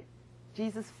about it.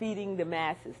 Jesus feeding the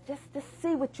masses. Just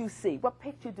see what you see. What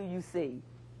picture do you see?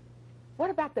 What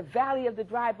about the valley of the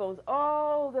dry bones?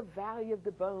 Oh, the valley of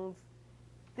the bones.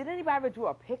 Did anybody ever draw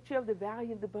a picture of the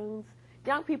valley of the bones?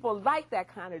 Young people like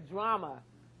that kind of drama.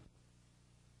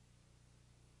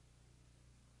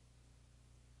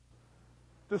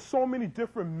 There's so many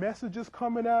different messages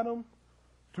coming at them.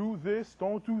 Do this,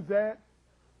 don't do that.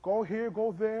 Go here,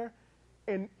 go there.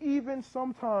 And even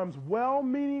sometimes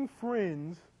well-meaning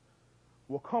friends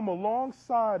will come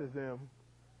alongside of them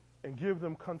and give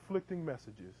them conflicting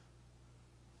messages.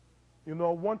 You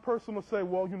know, one person will say,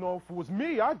 well, you know, if it was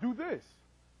me, I'd do this.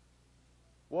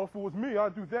 Well, if it was me,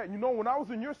 I'd do that. You know, when I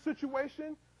was in your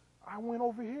situation, I went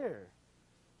over here.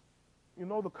 You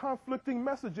know, the conflicting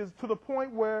messages, to the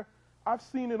point where I've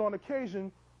seen it on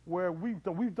occasion where we've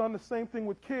done the same thing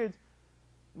with kids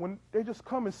when they just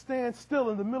come and stand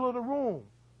still in the middle of the room,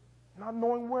 not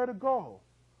knowing where to go.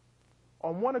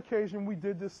 On one occasion, we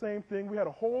did this same thing. We had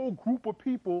a whole group of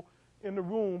people in the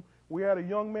room. We had a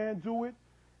young man do it,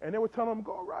 and they were telling him,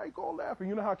 go right, go left. And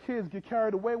you know how kids get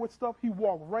carried away with stuff? He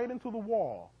walked right into the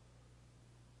wall.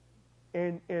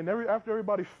 And after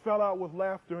everybody fell out with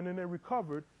laughter and then they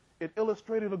recovered, it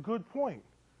illustrated a good point.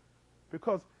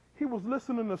 Because he was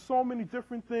listening to so many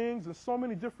different things and so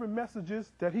many different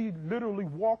messages that he literally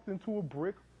walked into a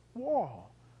brick wall.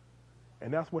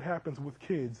 And that's what happens with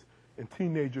kids and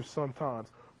teenagers sometimes,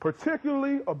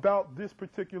 particularly about this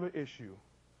particular issue.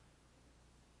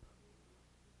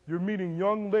 You're meeting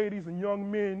young ladies and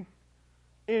young men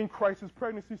in crisis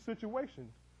pregnancy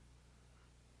situations.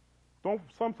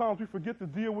 Sometimes we forget to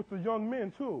deal with the young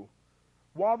men too.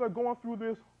 While they're going through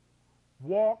this,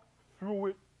 walk through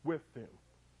it with them.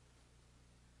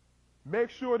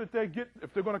 Make sure that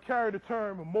if they're going to carry the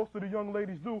term, and most of the young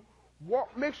ladies do,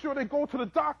 make sure they go to the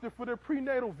doctor for their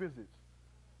prenatal visits.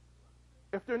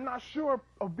 If they're not sure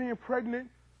of being pregnant,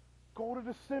 go to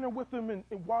the center with them and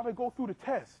while they go through the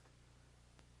test.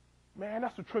 Man,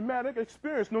 that's a traumatic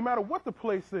experience, no matter what the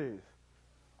place is.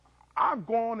 I've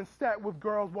gone and sat with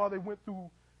girls while they went through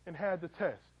and had the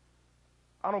test.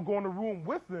 I don't go in the room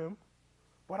with them,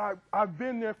 but I've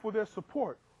been there for their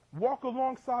support. Walk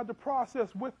alongside the process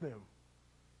with them.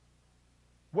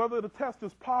 Whether the test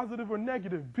is positive or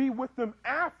negative, be with them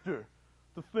after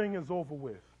the thing is over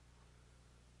with.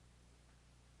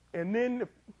 And then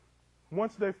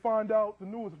once they find out the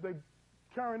news, if they're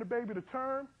carrying the baby to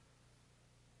term,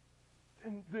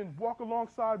 then walk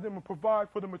alongside them and provide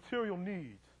for the material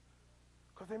needs.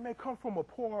 Because they may come from a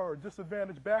poor or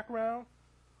disadvantaged background,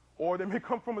 or they may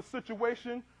come from a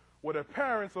situation where their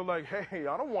parents are like, hey,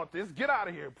 I don't want this, get out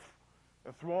of here,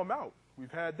 and throw them out.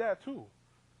 We've had that too.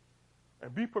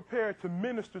 And be prepared to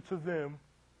minister to them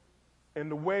in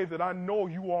the way that I know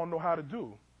you all know how to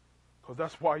do, because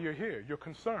that's why you're here, you're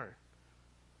concerned.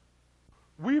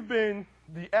 We've been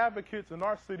the advocates in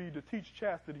our city to teach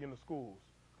chastity in the schools.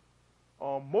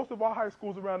 Most of our high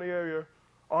schools around the area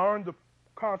are under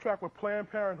contract with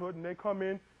Planned Parenthood, and they come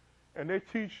in and they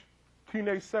teach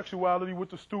teenage sexuality with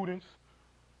the students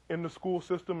in the school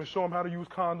system and show them how to use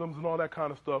condoms and all that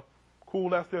kind of stuff.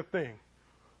 Cool, that's their thing.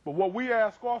 But what we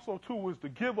ask also, too, is to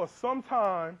give us some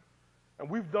time, and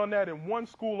we've done that in one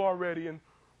school already, and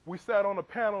we sat on a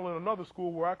panel in another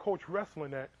school where I coach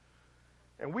wrestling at,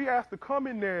 and we asked to come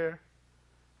in there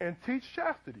and teach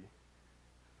chastity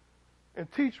and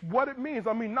teach what it means.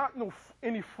 I mean, not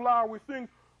any flowery thing,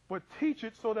 but teach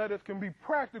it so that it can be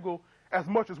practical as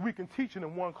much as we can teach it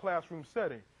in one classroom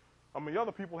setting. I mean,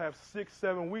 other people have 6,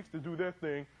 7 weeks to do their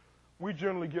thing. We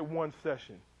generally get one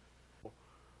session.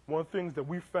 One of the things that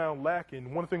we found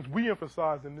lacking, one of the things we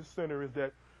emphasize in this center is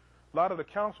that a lot of the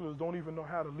counselors don't even know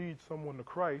how to lead someone to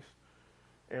Christ,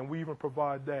 and we even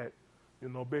provide that, you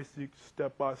know, basic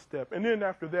step by step. And then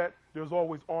after that, there's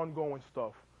always ongoing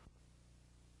stuff.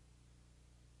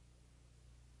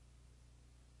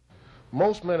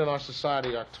 Most men in our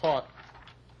society are taught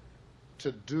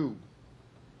to do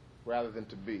rather than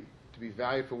to be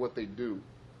valued for what they do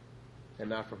and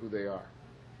not for who they are.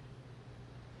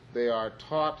 They are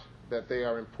taught that they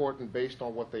are important based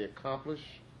on what they accomplish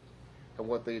and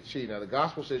what they achieve. Now, the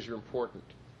gospel says you're important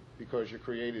because you're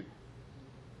created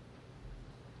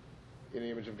in the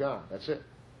image of God. That's it,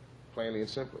 plainly and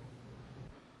simply.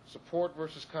 Support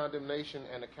versus condemnation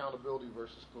and accountability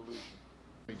versus collusion.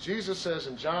 Jesus says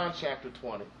in John chapter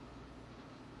 20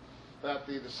 that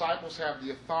the disciples have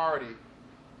the authority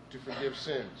to forgive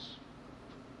sins.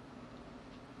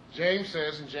 James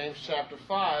says in James chapter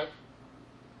 5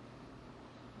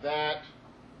 that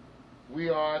we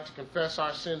are to confess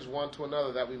our sins one to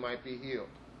another that we might be healed.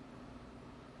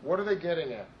 What are they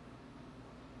getting at?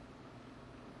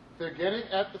 They're getting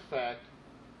at the fact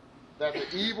that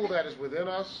the evil that is within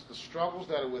us, the struggles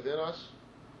that are within us,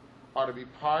 are to be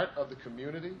part of the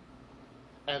community,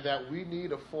 and that we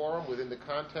need a forum within the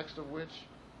context of which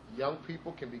young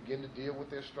people can begin to deal with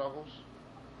their struggles,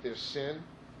 their sin.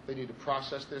 They need to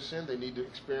process their sin. They need to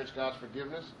experience God's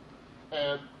forgiveness.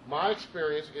 And my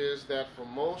experience is that for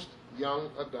most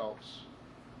young adults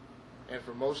and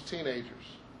for most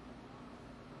teenagers,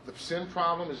 the sin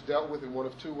problem is dealt with in one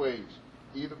of two ways,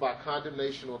 either by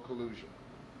condemnation or collusion.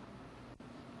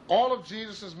 All of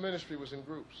Jesus' ministry was in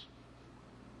groups.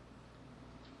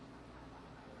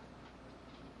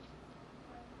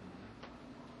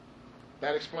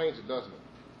 That explains it, doesn't it?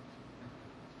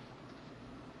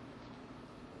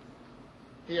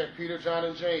 He had Peter, John,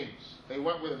 and James. They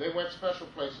went with him. They went special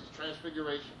places,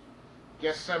 Transfiguration,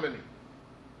 Gethsemane,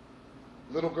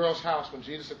 little girl's house when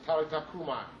Jesus said, Talitha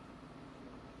Kumai.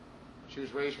 She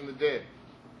was raised from the dead.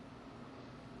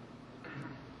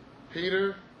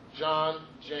 Peter, John,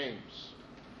 James.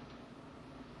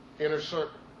 Inner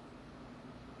circle.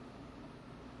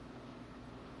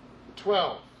 The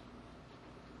 12.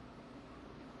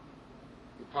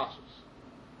 The apostles.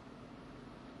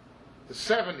 The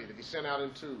 70 that he sent out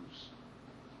in twos.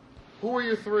 Who are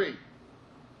your three?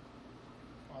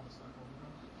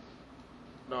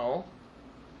 No.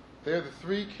 They're the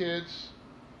three kids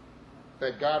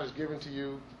that God has given to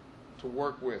you to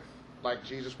work with, like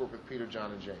Jesus worked with Peter,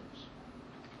 John, and James.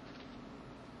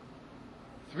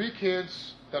 Three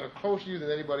kids that are closer to you than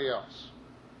anybody else.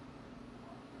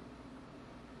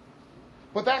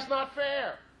 But that's not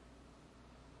fair.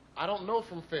 I don't know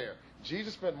from fair.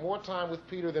 Jesus spent more time with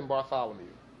Peter than Bartholomew.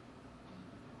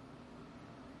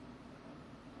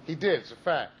 He did, it's a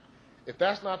fact. If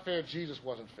that's not fair, Jesus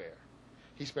wasn't fair.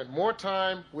 He spent more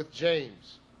time with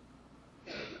James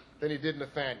than he did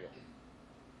Nathaniel.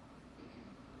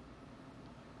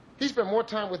 He spent more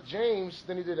time with James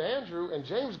than he did Andrew, and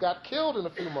James got killed in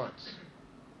a few months.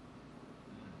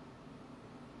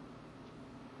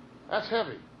 That's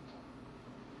heavy.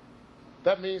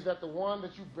 That means that the one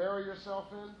that you bury yourself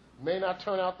in may not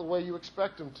turn out the way you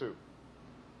expect him to,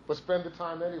 but spend the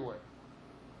time anyway.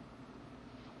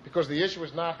 Because the issue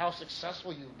is not how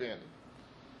successful you've been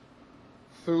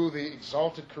through the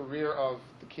exalted career of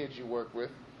the kids you work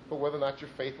with, but whether or not you're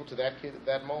faithful to that kid at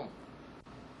that moment.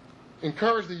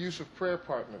 Encourage the use of prayer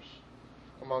partners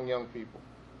among young people.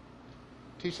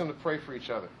 Teach them to pray for each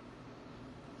other.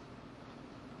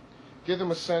 Give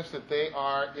them a sense that they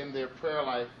are, in their prayer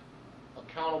life,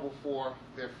 accountable for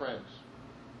their friends.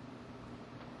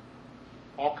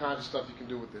 All kinds of stuff you can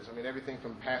do with this. I mean, everything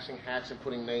from passing hats and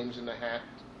putting names in the hat.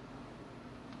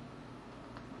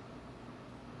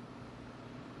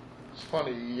 It's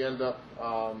funny, you end up,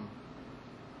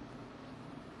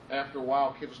 after a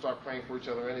while, kids start praying for each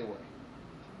other anyway.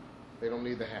 They don't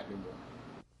need the hat anymore.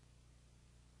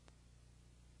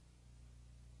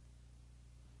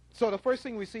 So the first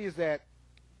thing we see is that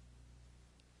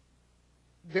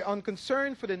they're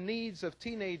unconcerned for the needs of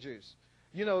teenagers.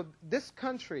 You know, this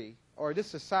country, or this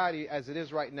society as it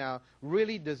is right now,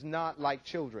 really does not like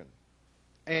children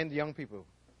and young people.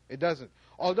 It doesn't.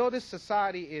 Although this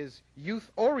society is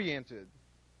youth-oriented,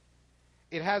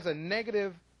 it has a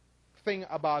negative thing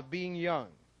about being young.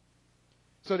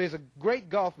 So there's a great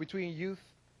gulf between youth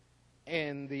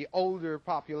and the older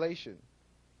population,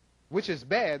 which is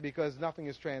bad because nothing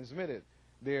is transmitted.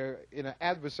 They're in an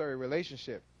adversary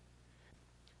relationship.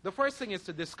 The first thing is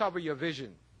to discover your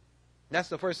vision. That's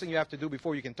the first thing you have to do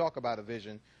before you can talk about a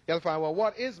vision. You have to find, well,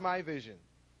 what is my vision?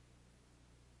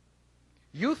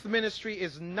 Youth ministry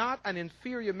is not an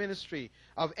inferior ministry.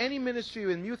 Of any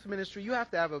ministry in youth ministry, you have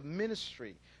to have a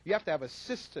ministry. You have to have a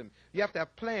system. You have to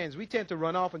have plans. We tend to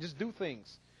run off and just do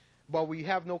things. But we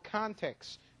have no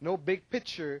context, no big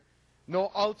picture,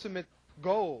 no ultimate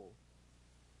goal.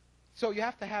 So you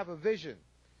have to have a vision.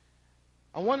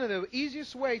 And one of the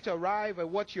easiest ways to arrive at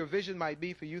what your vision might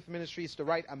be for youth ministry is to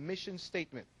write a mission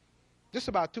statement. Just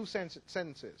about 2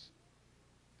 sentences.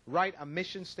 Write a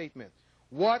mission statement.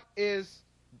 What is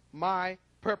my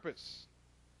purpose?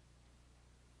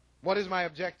 What is my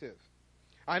objective?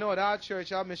 I know at our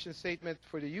church, our mission statement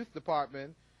for the youth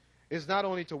department is not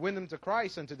only to win them to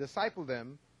Christ and to disciple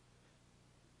them,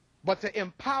 but to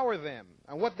empower them.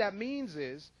 And what that means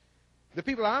is, the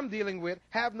people I'm dealing with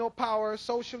have no power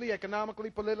socially, economically,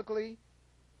 politically,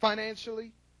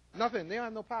 financially, nothing. They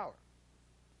have no power.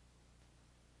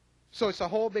 So it's a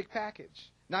whole big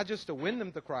package. Not just to win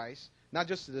them to Christ, not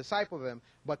just to disciple them,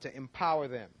 but to empower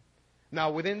them. Now,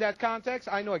 within that context,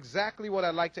 I know exactly what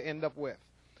I'd like to end up with.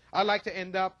 I'd like to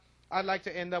end up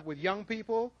with young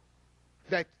people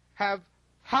that have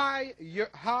high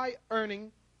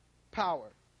earning power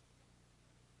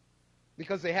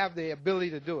because they have the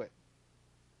ability to do it.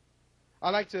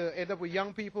 I'd like to end up with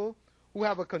young people who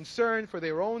have a concern for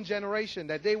their own generation,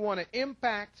 that they want to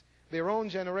impact their own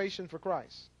generation for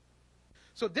Christ.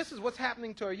 So this is what's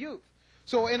happening to our youth.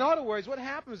 So in other words, what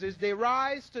happens is they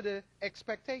rise to the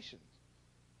expectations.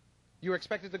 You're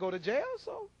expected to go to jail,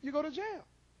 so you go to jail.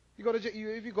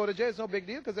 If you go to jail, it's no big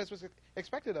deal because that's what's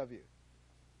expected of you.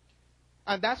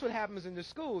 And that's what happens in the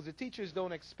schools. The teachers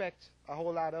don't expect a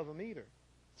whole lot of them either,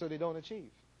 so they don't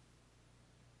achieve.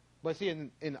 But see,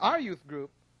 in our youth group,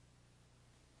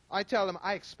 I tell them,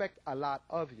 I expect a lot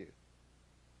of you.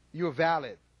 You're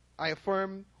valid. I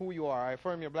affirm who you are. I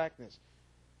affirm your blackness.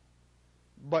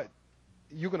 But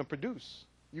you're going to produce.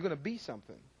 You're going to be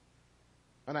something.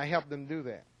 And I help them do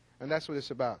that. And that's what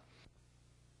it's about.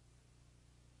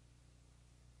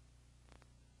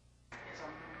 It's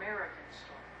an American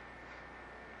story.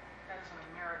 That is an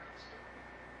American story.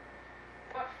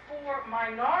 But for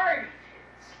minority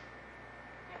kids,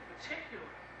 in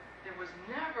particular, there was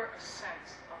never a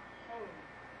sense of home,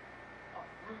 of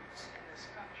roots in this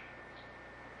country.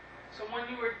 So when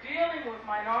you were dealing with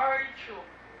minority children,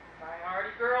 minority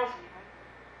girls even,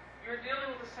 you're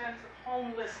dealing with a sense of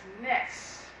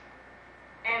homelessness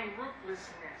and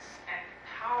rootlessness and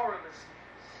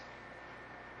powerlessness.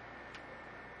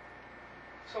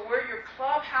 So where your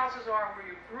clubhouses are, where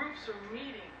your groups are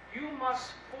meeting, you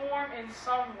must form in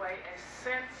some way a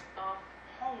sense of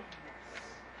homeness.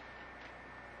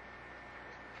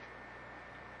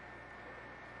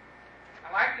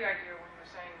 I like the idea when you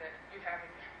were saying that you have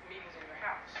meetings in your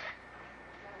house.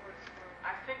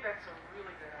 I think that's a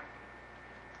really good idea.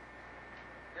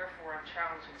 Therefore, I'm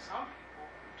challenging some people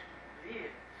to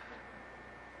live in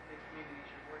the communities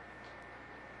you're working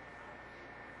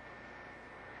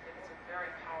in. It's a very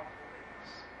powerful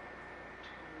witness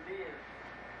to live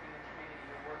in the community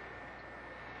you're working in.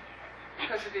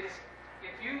 Because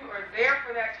if you are there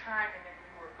for that time and then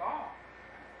you are gone,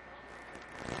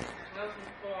 there's no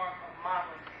form of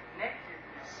modeling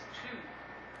connectedness to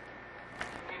the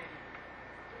community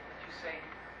that you say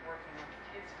working with the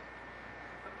kids.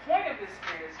 The point of this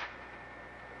is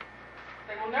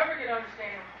they will never get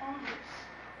understanding of homeless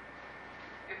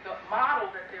if the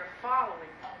model that they're following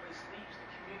always leaves the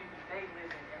community they live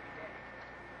in every day.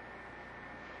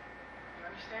 You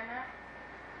understand that?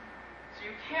 So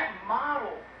you can't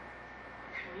model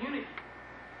community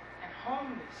and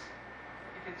homeless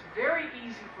if it's very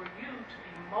easy for you to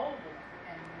be mobile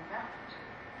and move out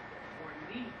or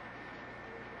leave.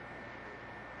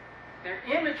 Their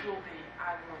image will be,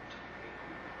 I want to be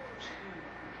too,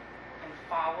 and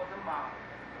follow the model.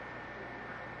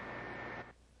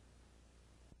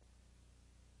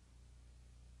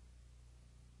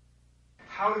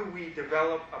 How do we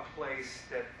develop a place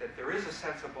that there is a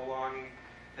sense of belonging,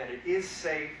 that it is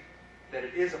safe, that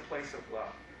it is a place of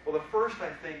love? Well, the first,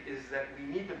 I think, is that we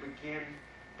need to begin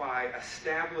by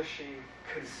establishing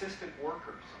consistent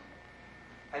workers.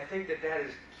 I think that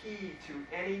is key to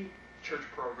any church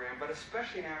program, but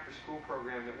especially an after-school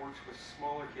program that works with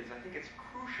smaller kids. I think it's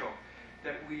crucial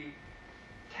that we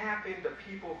tap into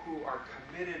people who are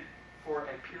committed for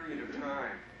a period of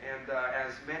time. And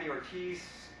as Manny Ortiz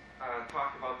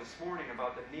talked about this morning,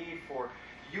 about the need for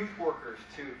youth workers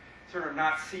to sort of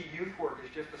not see youth work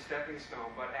as just a stepping stone,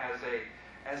 but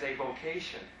as a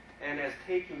vocation, and as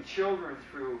taking children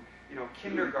through,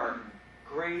 kindergarten,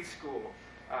 grade school,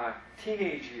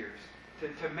 teenage years,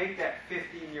 to make that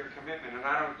 15-year commitment. And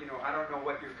I don't know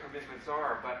what your commitments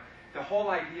are, but the whole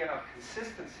idea of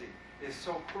consistency is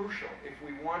so crucial if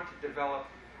we want to develop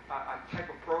a type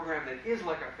of program that is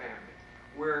like a family,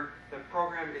 where the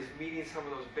program is meeting some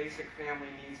of those basic family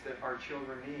needs that our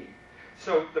children need.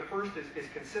 So the first is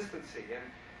consistency. And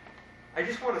I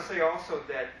just want to say also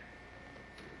that,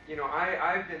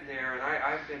 I've been there, and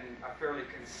I've been a fairly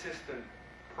consistent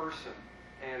person.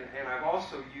 And I've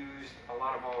also used a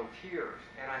lot of volunteers,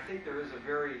 and I think there is a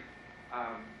very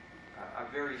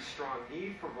strong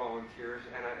need for volunteers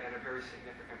and a very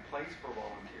significant place for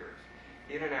volunteers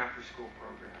in an after-school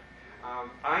program.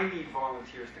 I need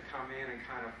volunteers to come in and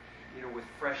kind of, with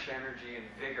fresh energy and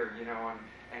vigor,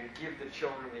 and give the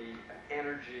children the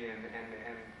energy and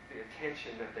the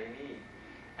attention that they need.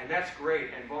 And that's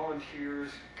great, and volunteers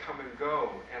come and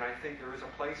go, and I think there is a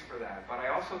place for that. But I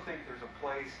also think there's a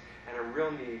place and a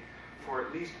real need for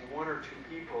at least one or two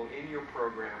people in your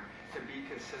program to be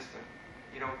consistent.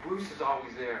 Bruce is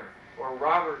always there, or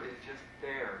Robert is just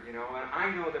there, and I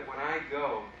know that when I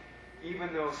go,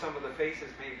 even though some of the faces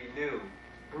may be new,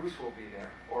 Bruce will be there,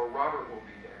 or Robert will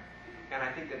be there. And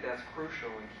I think that that's crucial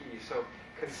and key. So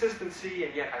consistency,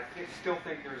 and yet I still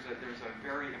think there's a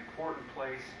very important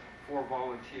place for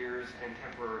volunteers and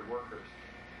temporary workers.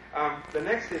 The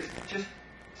next is just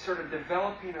sort of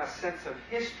developing a sense of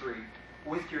history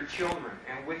with your children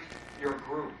and with your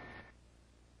group.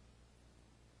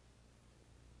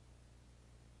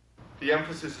 The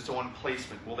emphasis is on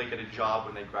placement. Will they get a job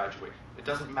when they graduate? It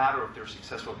doesn't matter if they're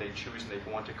successful, if they choose and they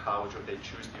go on to college, or if they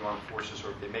choose the armed forces, or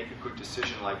if they make a good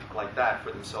decision like that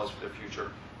for themselves, for their future.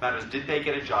 It matters, did they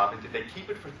get a job, and did they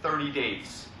keep it for 30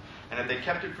 days? And if they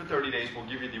kept it for 30 days, we'll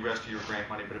give you the rest of your grant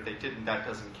money, but if they didn't, that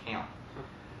doesn't count.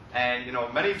 And,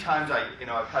 many times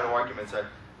I've had arguments.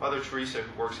 Mother Teresa,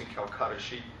 who works in Calcutta,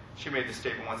 she made the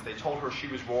statement once. They told her she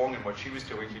was wrong in what she was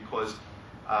doing because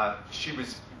she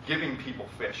was giving people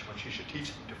fish when she should teach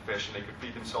them to fish, and they could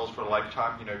feed themselves for a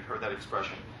lifetime. You've heard that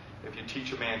expression. If you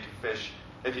teach a man to fish,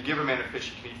 if you give a man a fish,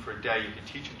 he can eat for a day. You can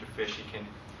teach him to fish, he can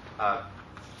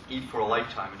eat for a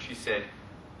lifetime. And she said,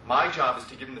 my job is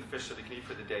to give them the fish so they can eat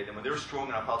for the day. Then when they're strong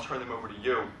enough, I'll turn them over to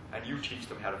you, and you teach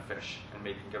them how to fish and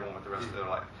make them get on with the rest of their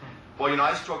life. Well,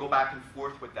 I struggle back and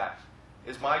forth with that.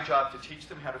 Is my job to teach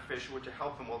them how to fish or to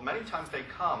help them? Well, many times they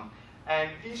come, and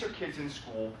these are kids in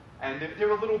school, and they're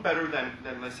a little better than,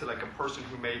 let's say, like a person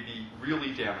who may be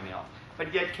really down and out.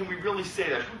 But yet, can we really say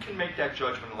that? Who can make that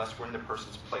judgment unless we're in the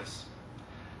person's place?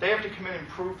 They have to come in and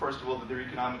prove, first of all, that they're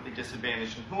economically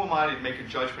disadvantaged. And who am I to make a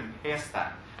judgment past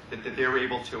that they're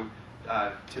able to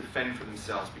fend for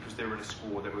themselves because they were in a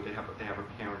school, that they have a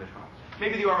parent at home?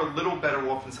 Maybe they are a little better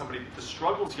off than somebody, but the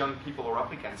struggles young people are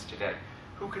up against today,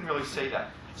 who can really say that?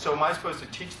 So am I supposed to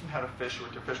teach them how to fish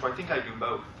or to fish? Well, I think I do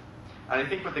both. And I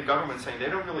think what the government's saying, they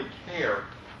don't really care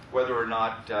whether or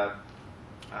not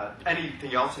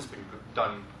anything else has been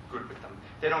done good with them.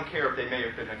 They don't care if they may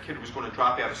have been a kid who was going to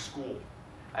drop out of school,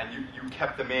 and you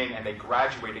kept them in and they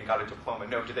graduated and got a diploma.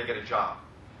 No, did they get a job?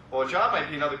 Well, a job might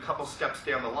be another couple steps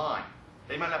down the line.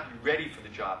 They might not be ready for the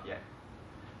job yet.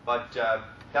 But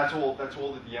that's all that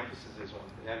the emphasis is on.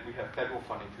 And we have federal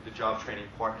funding through the Job Training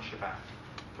Partnership Act,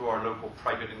 through our local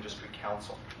private industry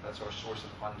council. That's our source of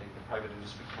funding, the private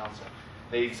industry council.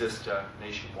 They exist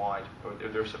nationwide, or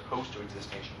they're supposed to exist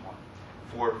nationwide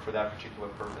for that particular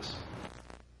purpose.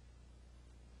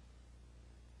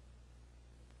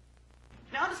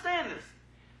 Now understand this.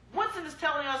 Winston is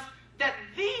telling us that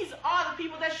these are the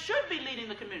people that should be leading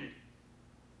the community.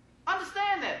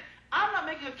 Understand that. I'm not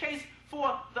making a case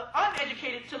for the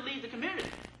uneducated to lead the community.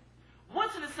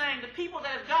 Winston is saying the people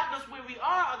that have gotten us where we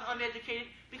are uneducated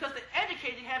because the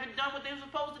educated haven't done what they were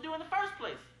supposed to do in the first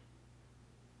place.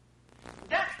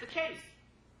 That's the case.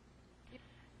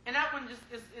 And that one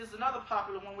is another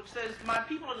popular one, which says, my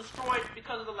people are destroyed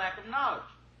because of the lack of knowledge.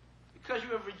 Because you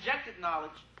have rejected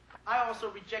knowledge, I also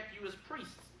reject you as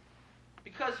priests.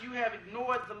 Because you have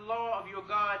ignored the law of your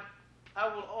God, I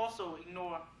will also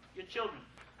ignore your children.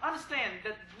 Understand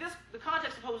that the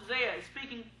context of Hosea is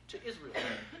speaking to Israel.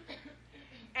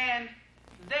 And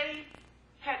they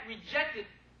had rejected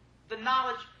the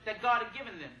knowledge that God had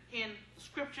given them in the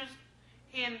scriptures,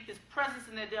 in his presence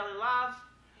in their daily lives.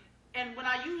 And when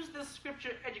I use this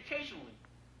scripture educationally,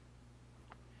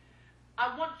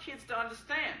 I want kids to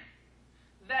understand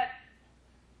that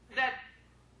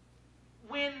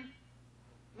when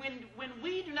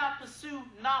we do not pursue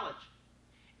knowledge,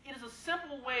 it is a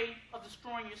simple way of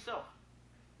destroying yourself.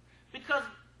 Because,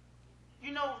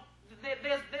 there's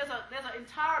an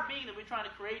entire being that we're trying to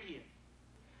create here.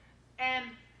 And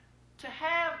to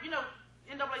have,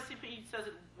 NAACP says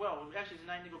it well, actually it's the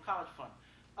Nightingale College Fund.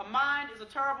 A mind is a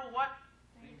terrible what?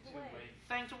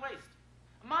 Thing to waste.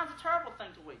 A mind's a terrible thing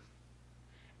to waste.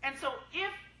 And so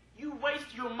if you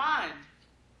waste your mind,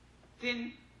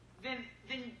 then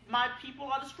my people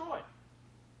are destroyed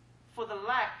for the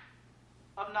lack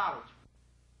of knowledge.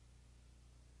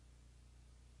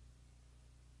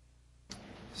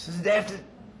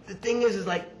 The thing is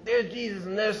like, there's Jesus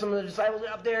and there's some of the disciples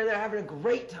up there, they're having a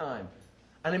great time.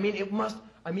 And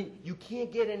you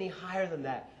can't get any higher than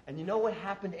that. And you know what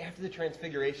happened after the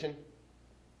Transfiguration?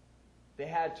 They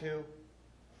had to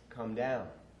come down.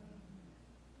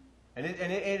 And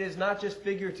it is not just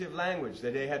figurative language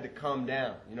that they had to come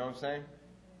down. You know what I'm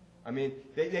saying?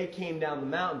 They came down the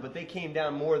mountain, but they came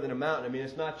down more than a mountain.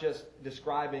 It's not just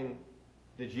describing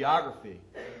the geography.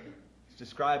 It's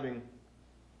describing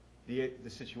the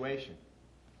situation.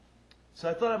 So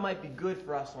I thought it might be good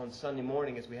for us on Sunday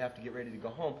morning as we have to get ready to go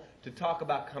home to talk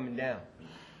about coming down.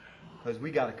 Because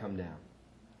we got to come down.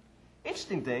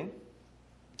 Interesting thing,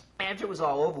 after it was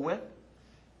all over with,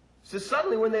 so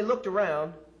suddenly when they looked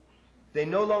around, they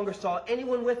no longer saw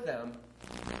anyone with them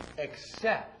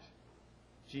except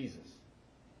Jesus.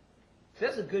 So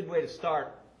that's a good way to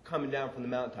start coming down from the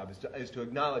mountaintop, is to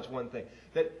acknowledge one thing.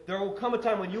 That there will come a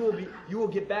time when you will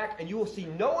get back and you will see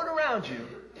no one around you.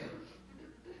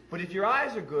 But if your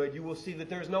eyes are good, you will see that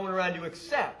there's no one around you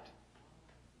except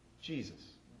Jesus.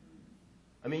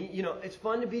 I mean, you know, it's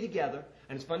fun to be together,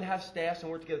 and it's fun to have staffs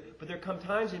and work together, but there come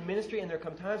times in ministry and there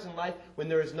come times in life when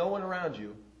there is no one around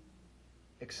you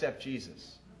except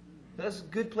Jesus. So that's a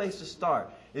good place to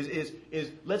start.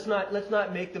 Let's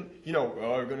not make them, you know,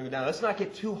 oh, we're going to go down. Let's not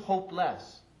get too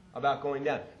hopeless about going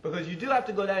down. Because you do have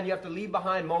to go down. You have to leave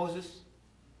behind Moses,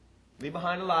 leave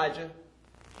behind Elijah,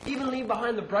 even leave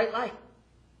behind the bright light.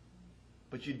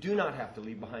 But you do not have to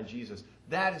leave behind Jesus.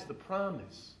 That is the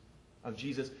promise of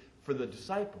Jesus for the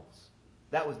disciples.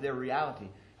 That was their reality.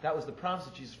 That was the promise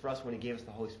of Jesus for us when he gave us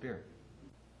the Holy Spirit.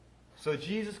 So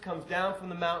Jesus comes down from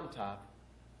the mountaintop,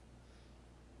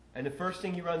 and the first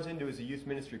thing he runs into is a youth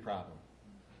ministry problem.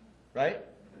 Right?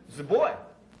 It's a boy.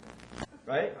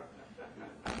 Right?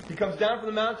 He comes down from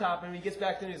the mountaintop, and when he gets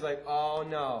back there, he's like, oh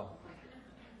no.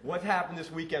 What happened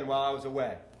this weekend while I was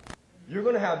away? You're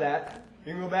going to have that.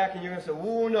 You're going to go back and you're going to say,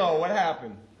 oh no, what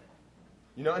happened?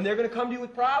 You know, and they're going to come to you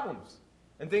with problems.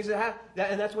 And things that happen,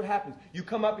 and that's what happens. You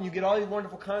come up and you get all these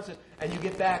wonderful concepts, and you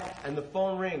get back, and the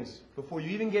phone rings. Before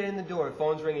you even get in the door, the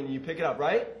phone's ringing, and you pick it up,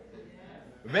 right?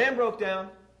 The van broke down.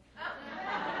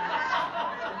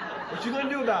 What you going to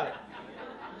do about it?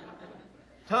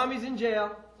 Tommy's in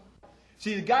jail.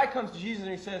 See, the guy comes to Jesus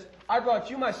and he says, I brought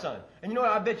you my son. And you know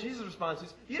what I bet Jesus' response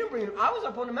is? You didn't bring him. I was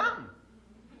up on the mountain.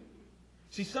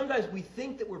 See, sometimes we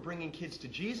think that we're bringing kids to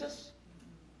Jesus,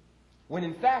 when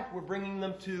in fact we're bringing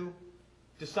them to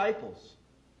disciples,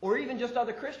 or even just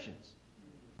other Christians.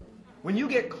 When you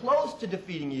get close to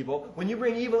defeating evil, when you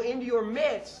bring evil into your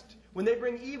midst, when they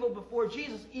bring evil before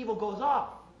Jesus, evil goes off.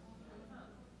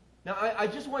 Now, I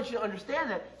just want you to understand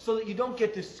that so that you don't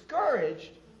get discouraged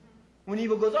when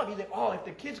evil goes off. You think, oh, if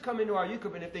the kids come into our youth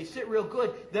group and if they sit real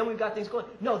good, then we've got things going.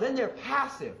 No, then they're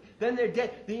passive. Then they're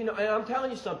dead. You know, and I'm telling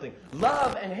you something.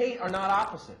 Love and hate are not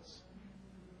opposites.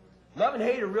 Love and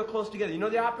hate are real close together. You know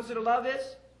the opposite of love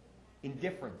is?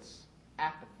 Indifference.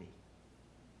 Apathy.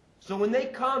 So when they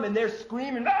come and they're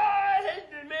screaming, oh, I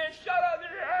hate this man, shut up.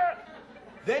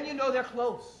 Then you know they're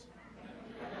close.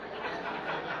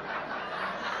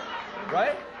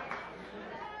 Right?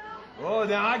 Oh,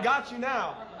 now I got you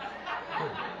now.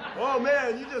 Oh,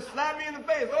 man, you just slapped me in the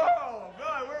face. Oh,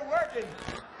 God, we're working.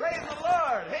 Praise the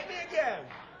Lord. Hate me again.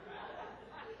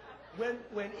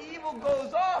 When evil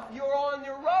goes off, you're on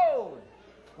your road.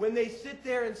 When they sit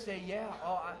there and say, yeah,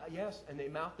 yes, and they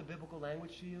mouth the biblical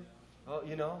language to you, oh,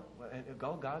 you know, and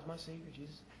go, God's my Savior,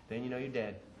 Jesus, then you know you're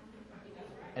dead.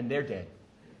 And they're dead.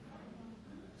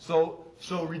 So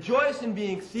rejoice in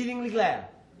being exceedingly glad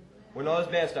when all this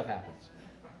bad stuff happens.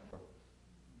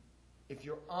 If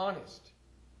you're honest,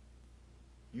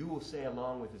 you will say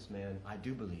along with this man, I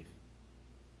do believe.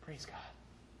 Praise God.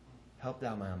 Help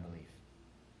thou my unbelief.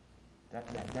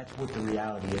 That's what the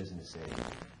reality is in the city.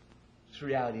 This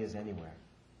reality is anywhere.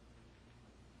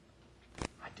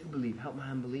 I do believe. Help my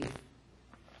unbelief.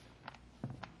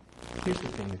 Here's the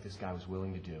thing that this guy was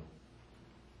willing to do.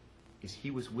 Is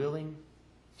he was willing.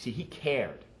 See, he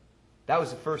cared. That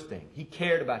was the first thing. He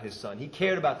cared about his son. He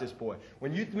cared about this boy.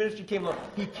 When youth ministry came along,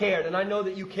 he cared. And I know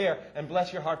that you care. And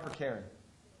bless your heart for caring.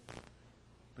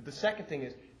 But the second thing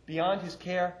is, beyond his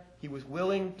care, he was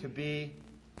willing to be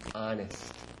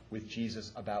honest with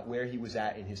Jesus about where he was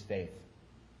at in his faith.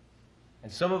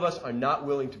 And some of us are not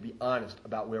willing to be honest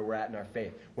about where we're at in our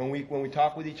faith. When we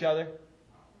talk with each other,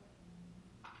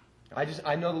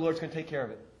 I know the Lord's going to take care of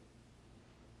it.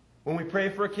 When we pray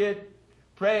for a kid,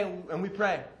 pray and we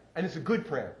pray. And it's a good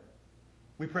prayer.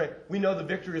 We pray. We know the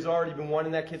victory has already been won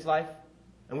in that kid's life.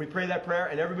 And we pray that prayer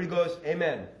and everybody goes,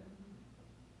 amen.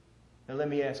 Now let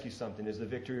me ask you something. Is the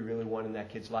victory really won in that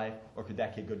kid's life? Or could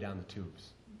that kid go down the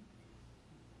tubes?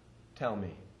 Tell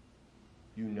me.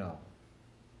 You know.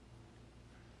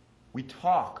 We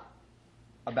talk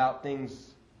about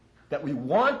things that we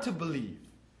want to believe,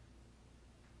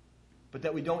 but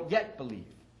that we don't yet believe.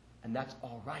 And that's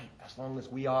all right, as long as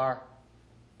we are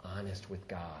honest with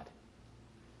God.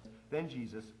 Then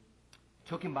Jesus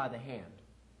took him by the hand.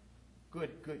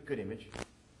 Good image.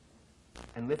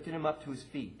 And lifted him up to his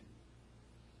feet.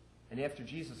 And after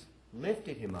Jesus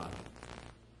lifted him up,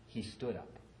 he stood up.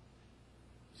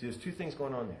 See, there's two things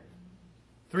going on there.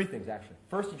 Three things, actually.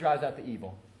 First, he drives out the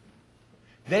evil.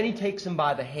 Then he takes him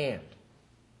by the hand.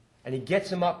 And he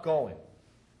gets him up going.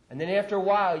 And then after a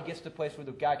while, he gets to a place where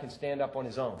the guy can stand up on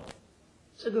his own.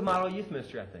 It's a good model of youth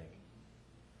ministry, I think.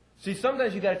 See,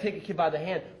 sometimes you got to take a kid by the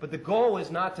hand, but the goal is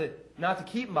not to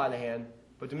keep him by the hand,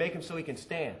 but to make him so he can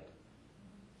stand.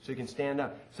 So he can stand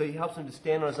up. So he helps him to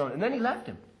stand on his own. And then he left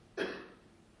him.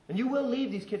 And you will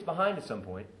leave these kids behind at some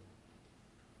point.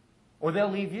 Or they'll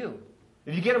leave you.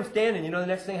 If you get them standing, you know the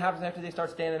next thing happens after they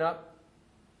start standing up?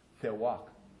 They'll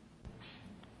walk.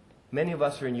 Many of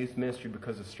us are in youth ministry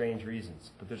because of strange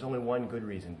reasons. But there's only one good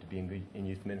reason to be in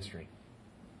youth ministry.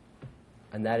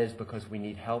 And that is because we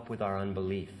need help with our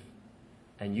unbelief.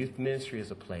 And youth ministry is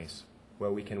a place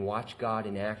where we can watch God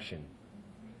in action.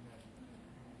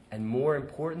 And more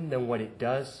important than what it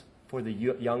does for the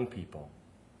young people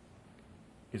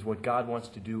is what God wants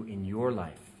to do in your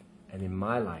life and in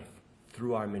my life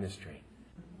through our ministry.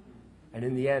 And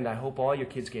in the end, I hope all your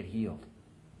kids get healed.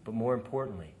 But more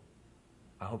importantly,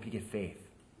 I hope you get faith.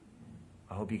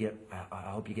 I hope you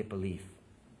get belief.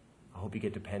 I hope you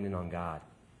get dependent on God.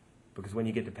 Because when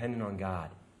you get dependent on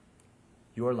God,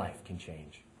 your life can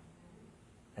change.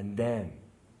 And then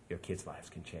your kids' lives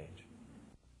can change.